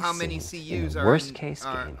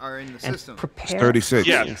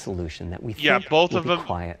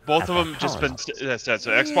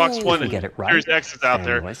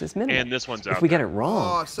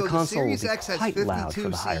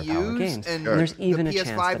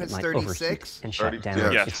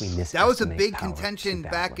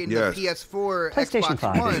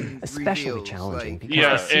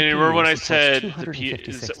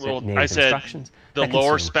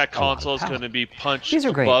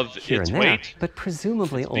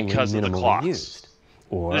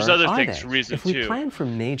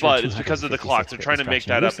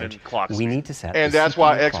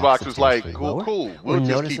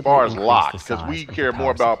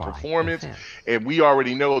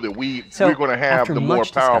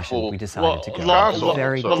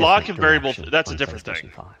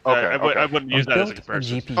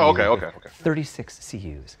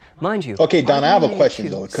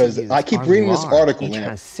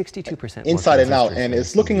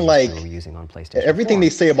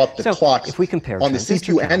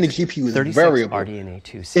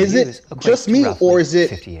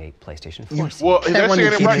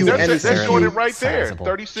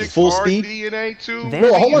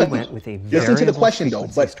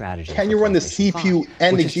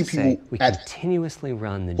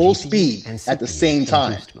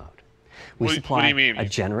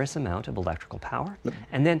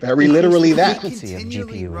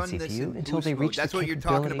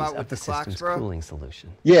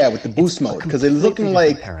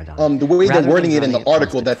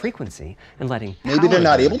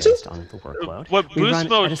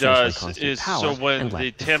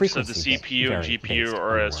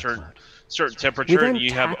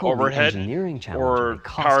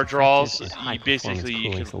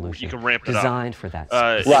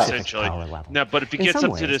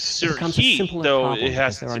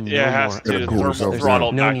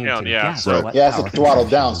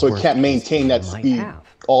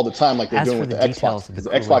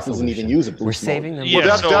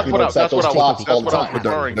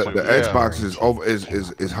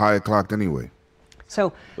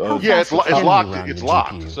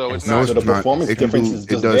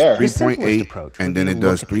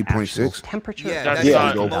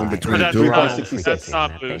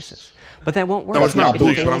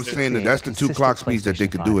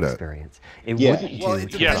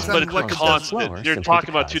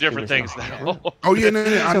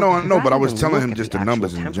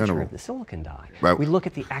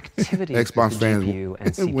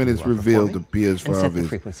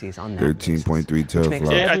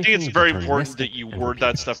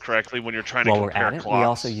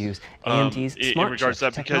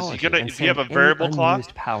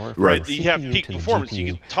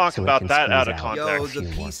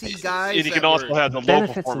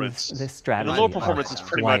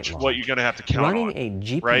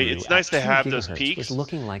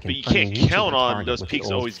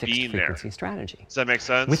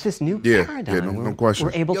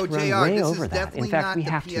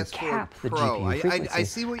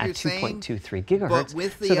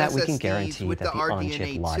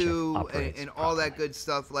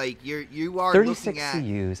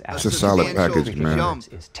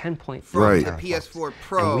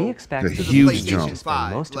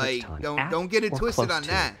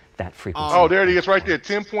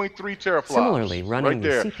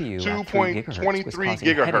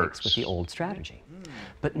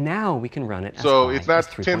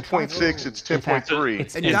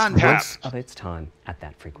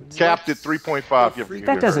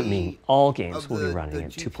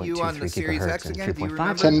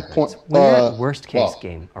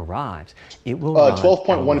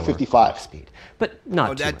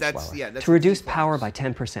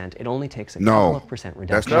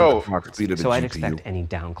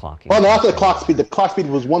no, that's the clock speed. The clock speed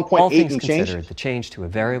was 1.8 All things and change. considered, the change to a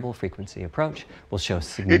variable frequency approach will show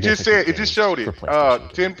significant It just showed it.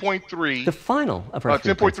 10.3. The final of our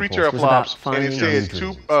 10.3 teraflops, and it says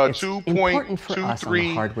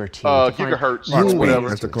 2.23 gigahertz or whatever.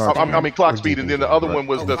 That's the clock. I mean clock speed, and then the other one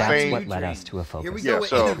was the That's same. what led us to a focus. Here we Yeah, go with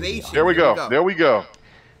so innovation. there we go. There we go.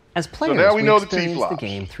 As players, now we know the experience the T-flops.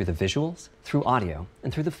 game through the visuals, through audio,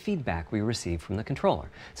 and through the feedback we receive from the controller,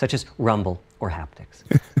 such as rumble or haptics.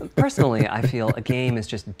 Personally, I feel a game is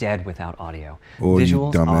just dead without audio. Oh, you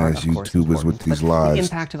Visuals are, dumbass of course, YouTubers important, with these but lies. the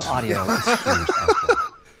impact of audio is huge as well.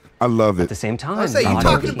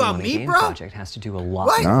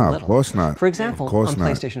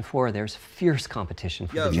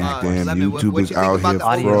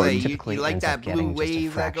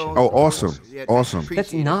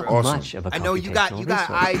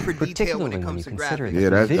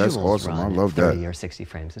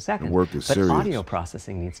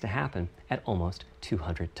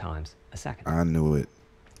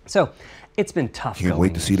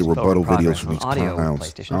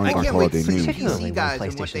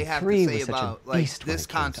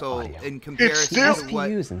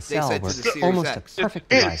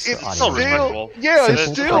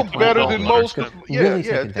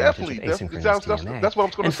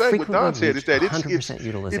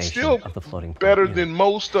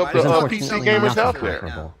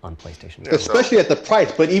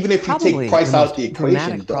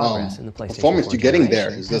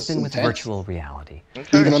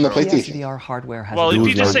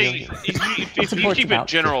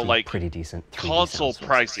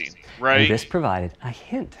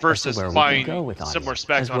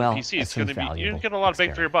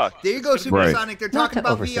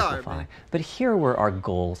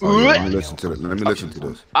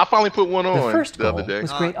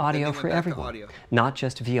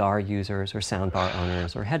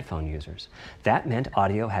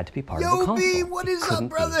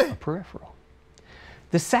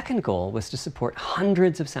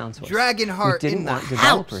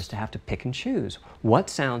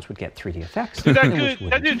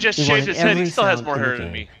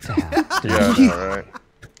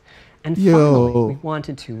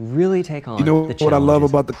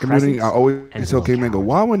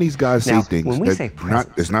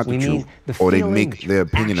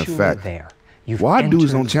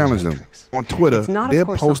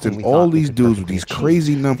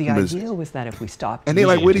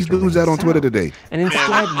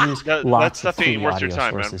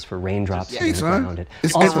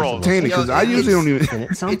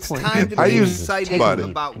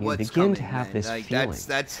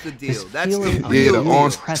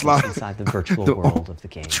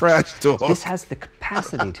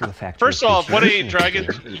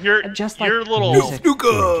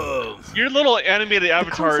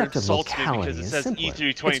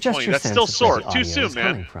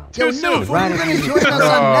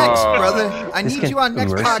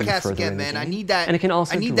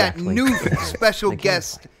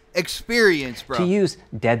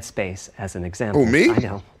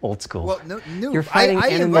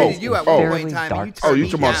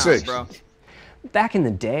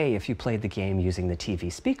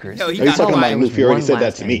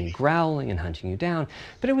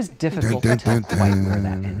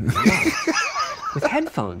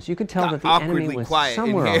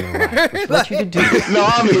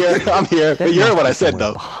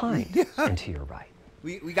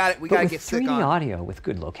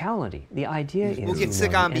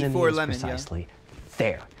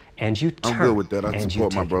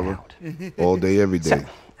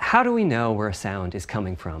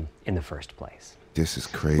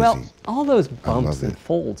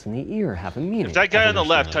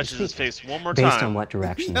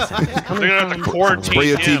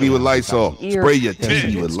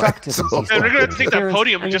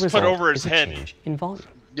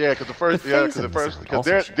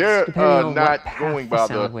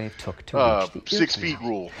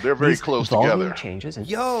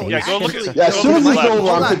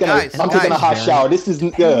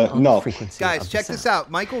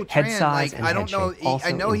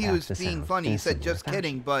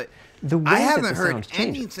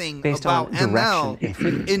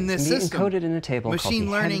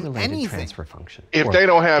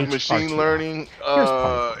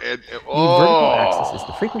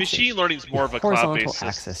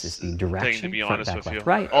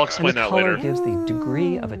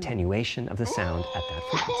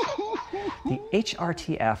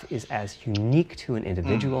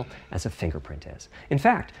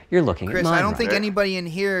 in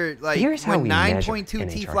here, like Here's how when we measure 9.2 an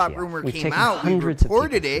T-flop HRTF. rumor We've came taken out, we hundreds of people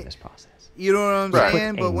reported through it. this process. You know what I'm Right.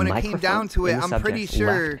 saying? But when it came down to it, I'm pretty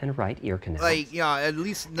sure, left and right ear canals. like, yeah, at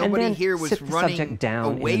least And nobody then here was sit the running subject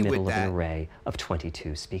down away in the with middle of that. an array of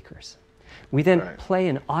 22 speakers. We then Right. play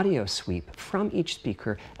an audio sweep from each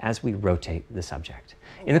speaker as we rotate the subject.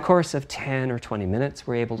 In the course of 10 or 20 minutes,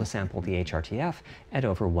 we're able to sample the HRTF at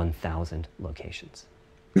over 1,000 locations.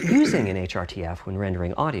 Using an HRTF when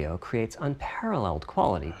rendering audio creates unparalleled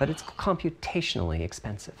quality, but it's computationally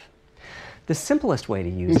expensive.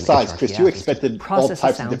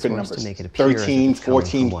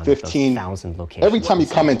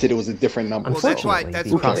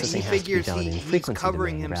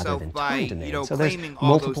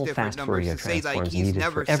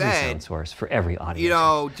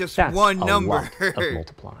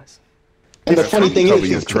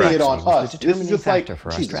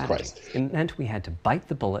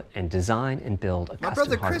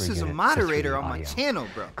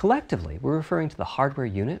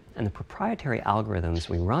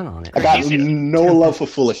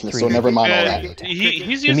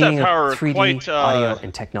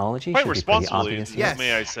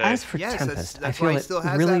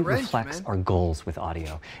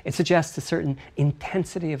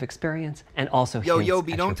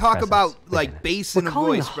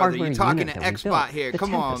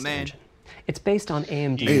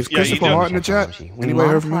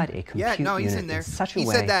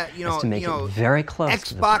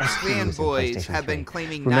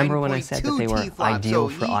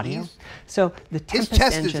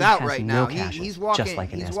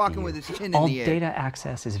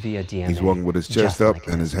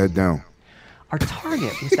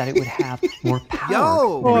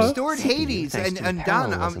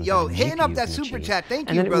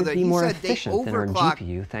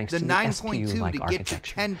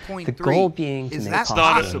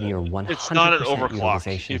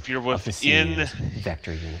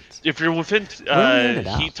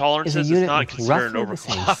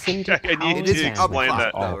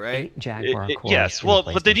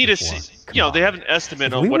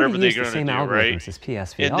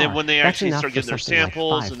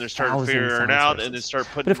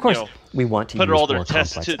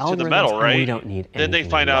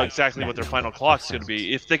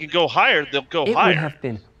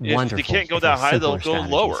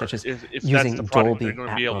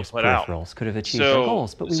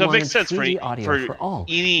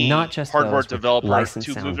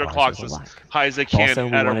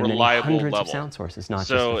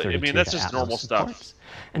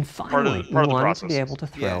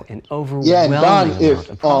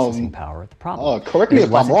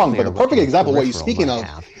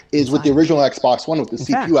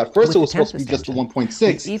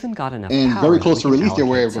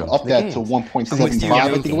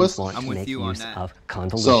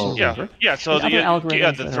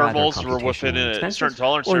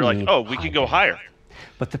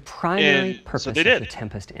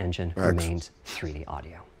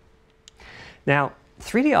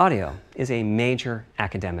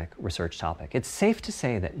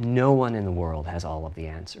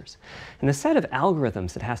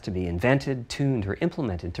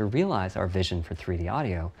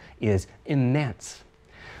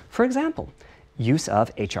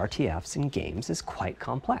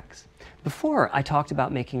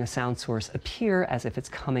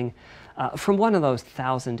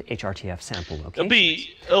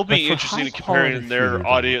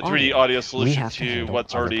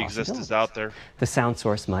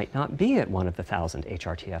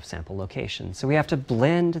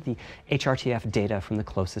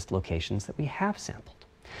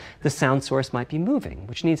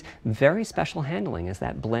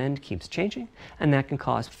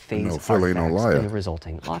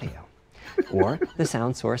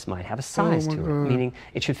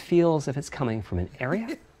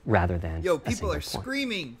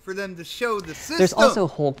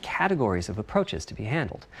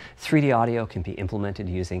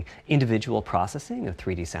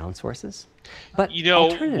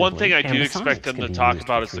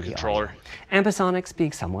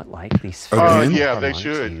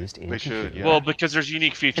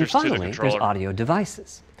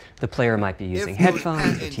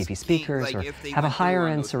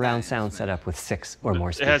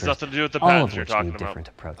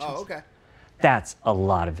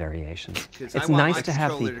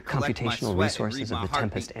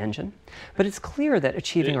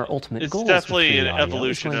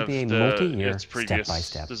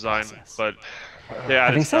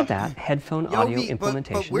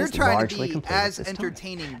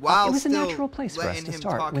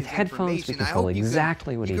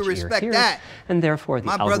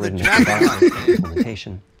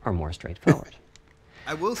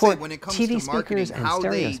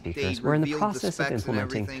 makers were in the process of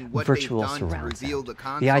implementing virtual surround sound.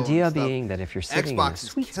 The idea being that if you're sitting in a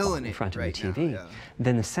sweet spot in front of your TV,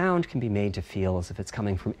 then the sound can be made to feel as if it's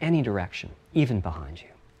coming from any direction, even behind you.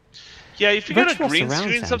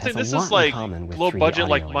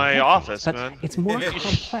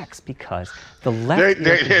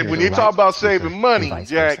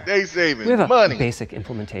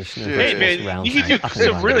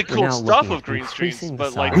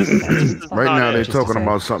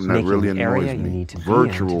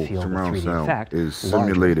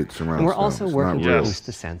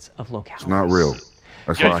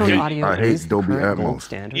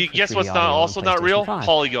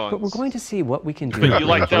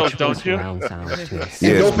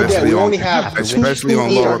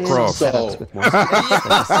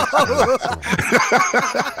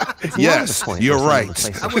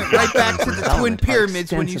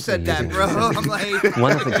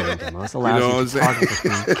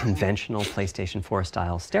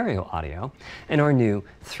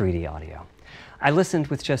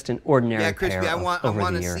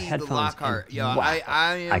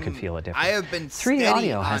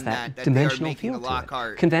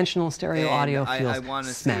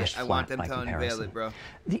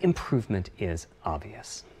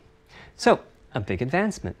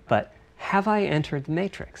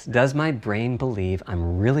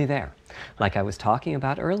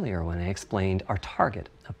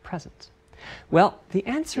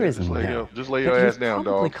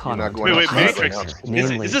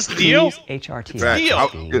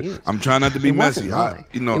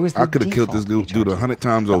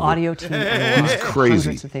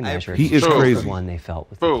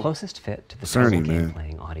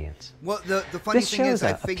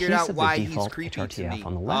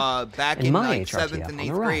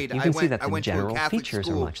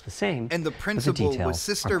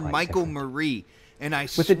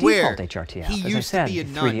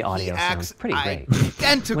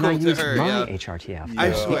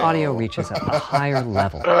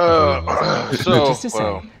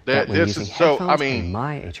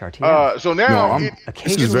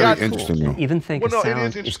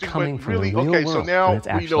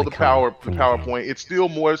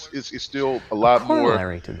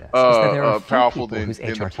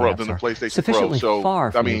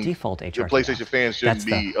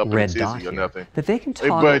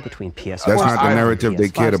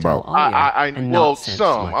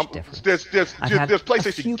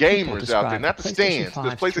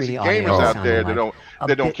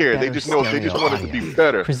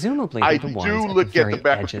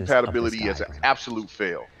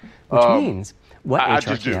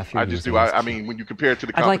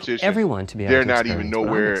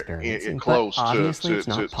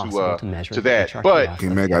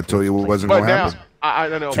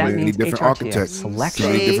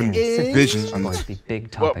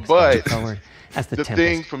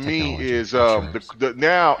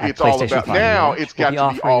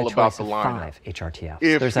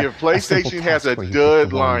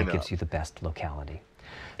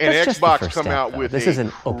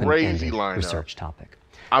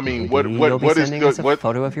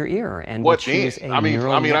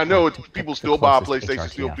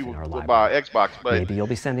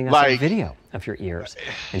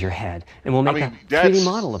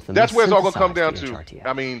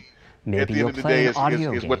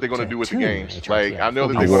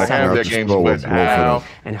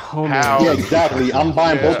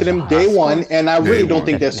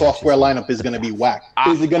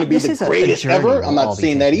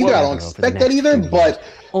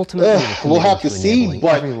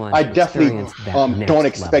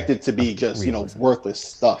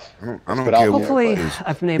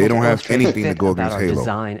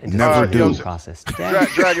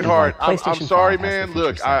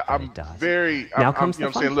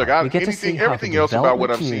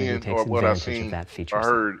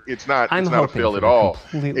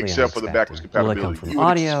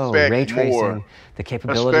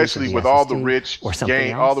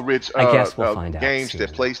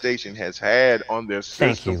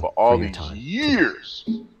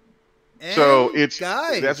 So it's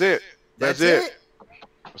guys, that's it. That's it.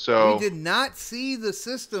 So we did not see the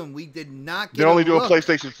system. We did not get they're only doing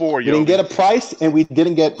PlayStation 4. We didn't get a price, and we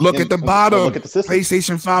didn't get. Look at the bottom. Look at the system.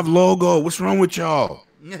 PlayStation 5 logo. What's wrong with y'all?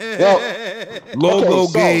 Well, Logo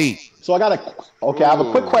okay, so I got I have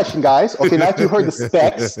a quick question, guys. Okay, now that you heard the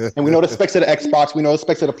specs, and we know the specs of the Xbox, we know the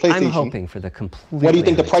specs of the PlayStation. I'm hoping for the complete. What do you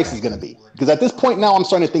think the price is going to be? Because at this point now, I'm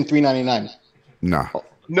starting to think $399. Nah.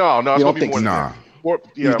 No, it's you gonna don't be think more so? than Nah. that. Or,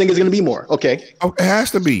 yeah, You think it's going to be more? Okay. Oh, it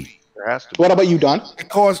has to be. there has to be. What about you, Don? It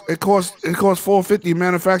costs $450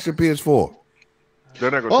 manufactured PS4.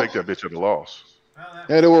 They're not gonna take that bitch at a loss.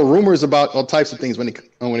 Yeah, there were rumors about all types of things when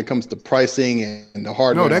it comes to pricing and the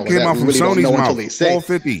hardware. No, that and all came out from We really don't Sony's know mouth. until they say.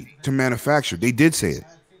 $450 to manufacture. They did say it.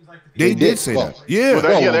 They did say that. Yeah.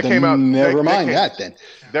 Well, that came out. Never mind that then.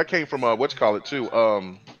 That came from what you call it too.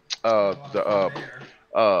 The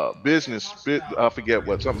business. I forget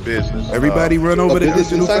what something business. Everybody run over to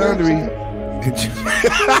Digital Foundry.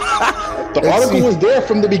 The article was there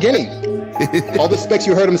from the beginning. All the specs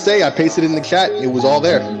you heard him say, I pasted in the chat. It was all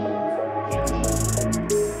there.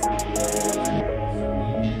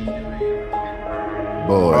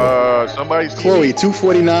 Boy. Somebody's Chloe,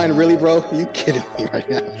 249, really, bro? You kidding me right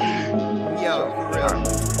now? Yo,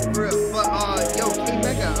 for real. But yo, K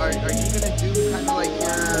Mega, are you gonna do kind of like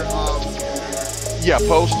your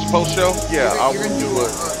post show? Yeah, I'll do a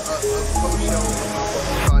post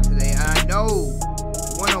show today. And I know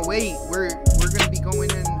 108, we're gonna be going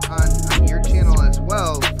in on your channel as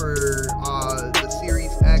well for the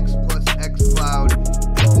Series X plus X Cloud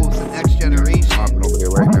equals the next generation. I'm over there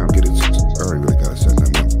right now. Get it. I really gotta set that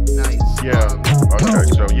up. Nice. Yeah. Okay.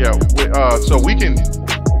 So yeah. So we can.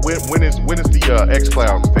 When is the X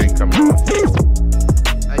Cloud thing coming on?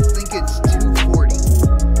 I think it's 240.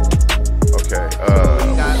 Okay.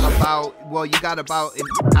 You got about an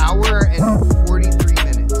hour and 43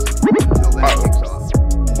 minutes until that kicks off.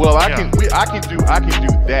 Well, I can do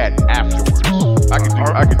that afterwards.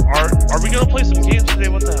 Are we gonna play some games today?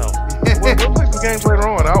 What the hell? We'll play some games later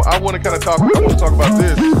on. I want to kind of talk. I want to talk about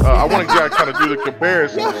this. I want to kind of do the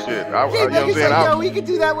comparison and shit. You know what I'm saying? Yo, we can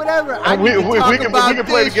do that whatever. We can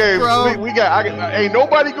play the games. Ain't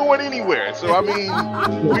nobody going anywhere. So I mean,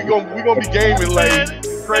 we gonna be gaming like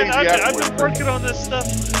crazy. I've been working on this stuff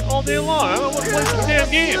all day long. I don't want to play some damn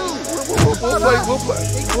games. We'll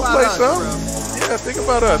play some. Yeah, think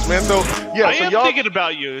about us, man. So yeah, I am thinking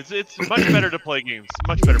about you. It's much better to play games.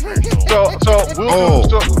 Much better for your soul.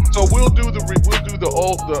 We'll do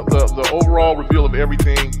the overall reveal of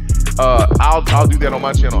everything. I'll do that on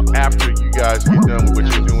my channel after you guys get done with what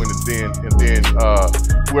you're doing, and then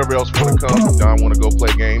whoever else want to come, Don want to go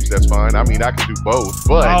play games, that's fine. I mean, I can do both,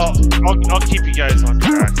 but I'll keep you guys on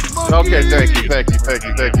track. Okay, thank you.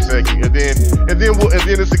 And then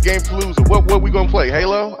it's a game palooza. What we gonna play?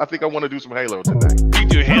 Halo? I think I want to do some Halo tonight. We can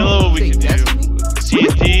do Halo. We can do Sea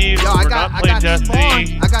of Thieves. Yo, I got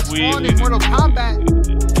Spawn in Mortal Kombat.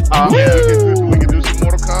 We can do some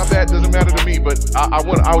Mortal Kombat. Doesn't matter to me, but I do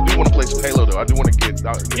want to play some Halo though. I do want to get.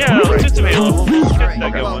 Just some Halo.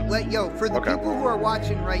 For the people who are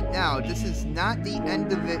watching right now, this is not the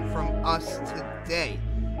end of it from us today.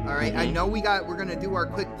 All right, I know we're gonna do our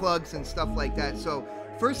quick plugs and stuff like that. So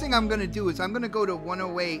first thing I'm gonna do is I'm gonna go to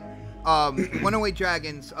 108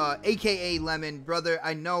 Dragons, aka Lemon, brother.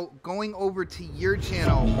 I know going over to your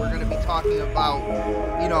channel, we're gonna be talking about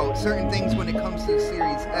certain things when it comes to the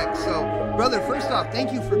Series X. So brother, first off,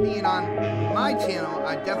 thank you for being on my channel.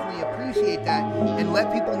 I definitely appreciate that, and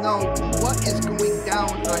let people know what is going down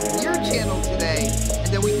on your channel today, and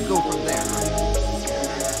then we can go from there.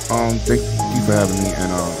 Thank you for having me,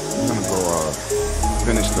 and I'm gonna go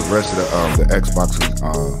finish the rest of the Xbox and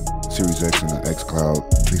Series X and the X Cloud.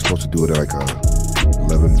 They're supposed to do it at like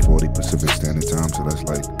 11:40 Pacific Standard Time, so that's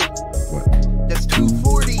like what? That's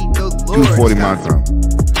 2:40. 2:40 my time.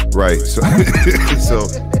 Right. So so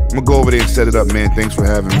I'm gonna go over there and set it up, man. Thanks for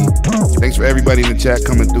having me. Thanks for everybody in the chat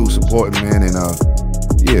coming through, supporting, man, and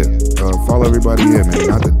follow everybody here, man.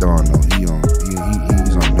 Not the Dawn though. He's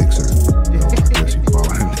on Mixer. I guess you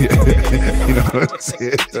follow him. You know what I'm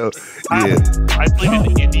saying? So, yeah. I believe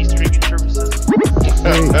in indie streaming services.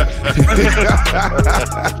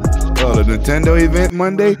 Oh, the Nintendo event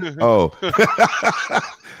Monday? Oh.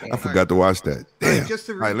 I forgot to watch that. Damn.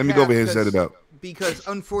 All right, let me go over here and set it up. Because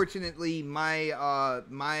unfortunately, my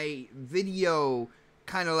video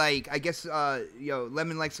kind of like, I guess,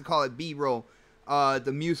 Lemon likes to call it B-roll.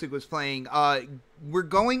 The music was playing. We're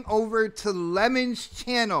going over to Lemon's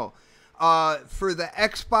channel for the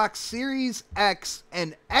Xbox Series X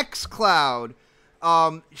and X Cloud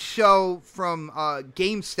show from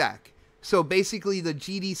GameStack. So basically the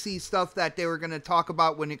GDC stuff that they were going to talk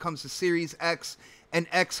about when it comes to Series X and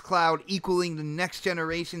X Cloud equaling the next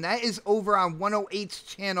generation. That is over on 108's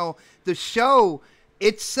channel. The show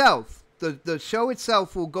itself, the show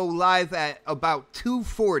itself will go live at about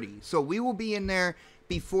 2:40. So we will be in there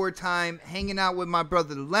before time, hanging out with my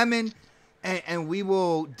brother Lemon, and we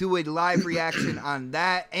will do a live reaction on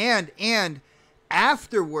that. And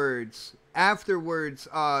afterwards,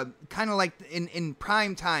 kind of like in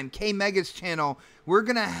prime time, K Mega's channel, we're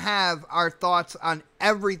gonna have our thoughts on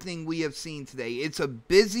everything we have seen today. It's a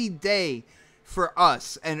busy day for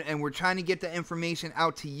us, and we're trying to get the information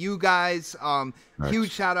out to you guys. Nice.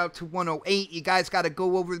 Huge shout out to 108. You guys got to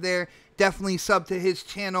go over there, definitely sub to his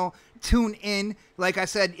channel, tune in. Like I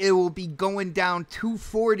said, it will be going down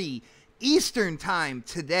 2:40 Eastern time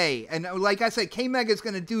today. And like I said, K-Mega is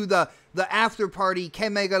going to do the after party.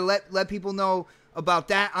 K-Mega, let people know about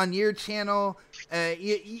that on your channel.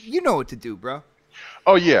 You know what to do, bro.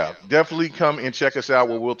 Oh yeah, definitely come and check us out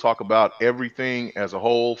where we'll talk about everything as a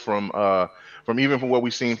whole from what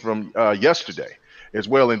we've seen from yesterday as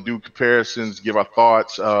well, and do comparisons, give our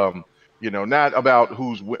thoughts. You know, not about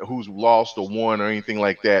who's lost or won or anything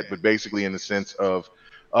like that, but basically in the sense of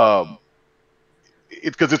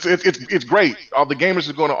it's great. All the gamers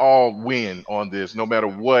are going to all win on this, no matter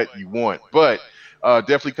what you want. But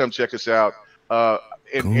definitely come check us out.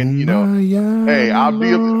 And you know, hey, I'll be.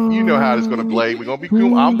 You know how it's gonna play. We're gonna be.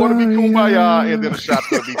 I'm gonna be kumbaya, and then a shot's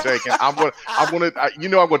gonna be taken. I'm gonna. You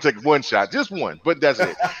know, I'm gonna take one shot, just one, but that's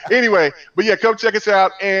it. Anyway, but yeah, come check us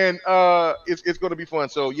out, and it's gonna be fun.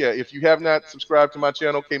 So yeah, if you have not subscribed to my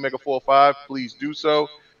channel, KMega45, please do so,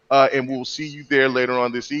 and we'll see you there later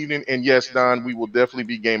on this evening. And yes, Don, we will definitely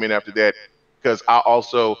be gaming after that, because I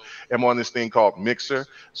also am on this thing called Mixer.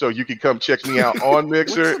 So you can come check me out on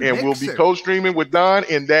Mixer, and we'll be co-streaming with Don,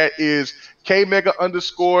 and that is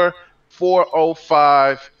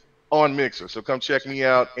KMega_405 on Mixer. So come check me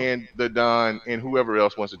out, and the Don, and whoever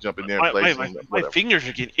else wants to jump in there and play. My fingers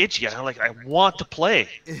are getting itchy. I want to play.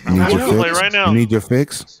 I want to play right now. You need your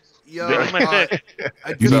fix? Yo,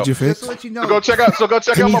 you need your fix? Just to let you know, So go check out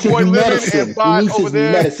my boy Livin and Bot over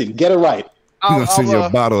there. Medicine. Get it right. He's gonna send you a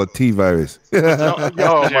bottle of T-virus.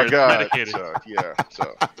 Oh my God! Yeah.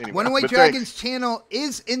 So anyway, One Away Dragons channel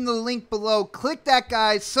is in the link below. Click that,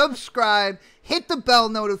 guys. Subscribe. Hit the bell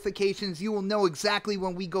notifications. You will know exactly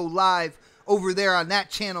when we go live over there on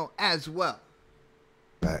that channel as well.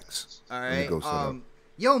 Facts. All right.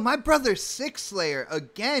 Yo, my brother Six Slayer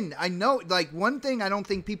again. I know, like, one thing I don't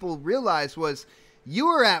think people realized was you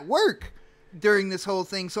were at work during this whole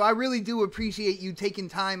thing, so I really do appreciate you taking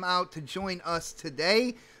time out to join us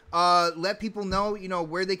today. Let people know, you know,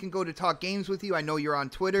 where they can go to talk games with you. I know you're on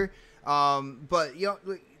Twitter, but you know,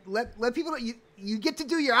 let people know you get to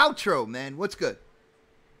do your outro, man. What's good?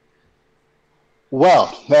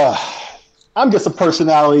 Well, I'm just a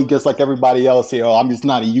personality, just like everybody else here. I'm just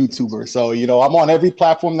not a YouTuber, so you know, I'm on every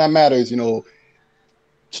platform that matters. You know,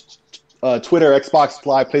 Twitter, Xbox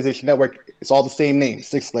Live, PlayStation Network. It's all the same name,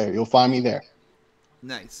 Six Slayer. You'll find me there.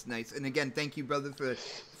 Nice. And again, thank you, brother,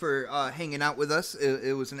 for hanging out with us.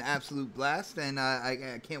 It was an absolute blast, and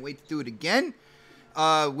I can't wait to do it again.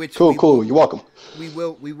 Cool. You're welcome. We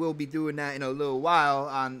will be doing that in a little while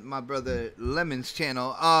on my brother Lemon's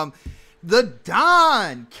channel. The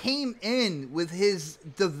Don came in with his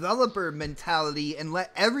developer mentality and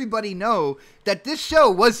let everybody know that this show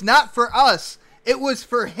was not for us. It was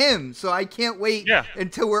for him, so I can't wait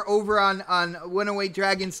until we're over on One Away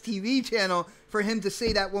Dragons TV channel for him to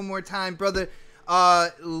say that one more time. Brother,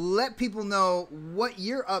 let people know what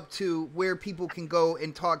you're up to, where people can go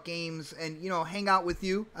and talk games and, you know, hang out with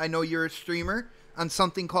you. I know you're a streamer on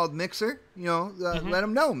something called Mixer. You know, let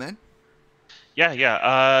them know, man. Yeah.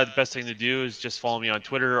 The best thing to do is just follow me on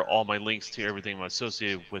Twitter. All my links to everything I'm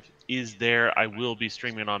associated with is there. I will be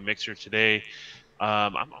streaming on Mixer today.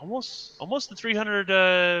 I'm almost to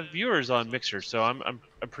 300 viewers on Mixer, so I'm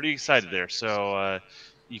pretty excited there. So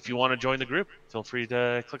if you want to join the group, feel free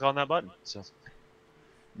to click on that button. So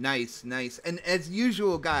nice. And as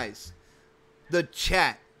usual, guys, the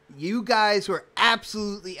chat. You guys were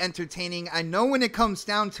absolutely entertaining. I know when it comes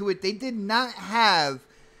down to it, they did not have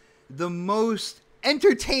the most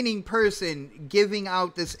entertaining person giving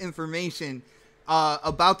out this information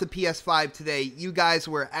about the PS5 today. You guys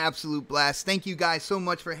were absolute blast. Thank you guys so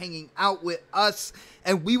much for hanging out with us,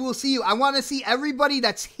 and we will see you. I want to see everybody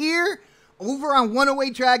that's here over on One Away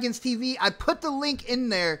Dragons TV. I put the link in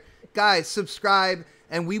there. Guys, subscribe,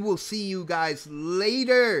 and we will see you guys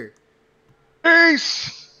later.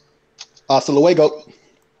 Peace. Hasta luego.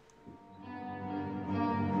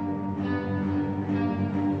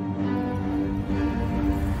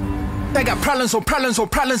 I got problems on problems on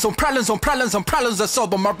problems on problems on problems on problems I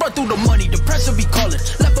solve them. I run through the money, the pressure be calling.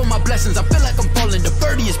 Left on my blessings, I feel like I'm falling. The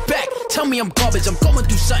birdie is back, tell me I'm garbage. I'm going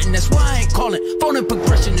through something, that's why I ain't calling. Phone and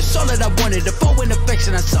progression is all that I wanted. The phone and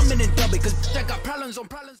affection, I summon and dub it. Cause I got problems on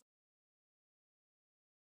problems.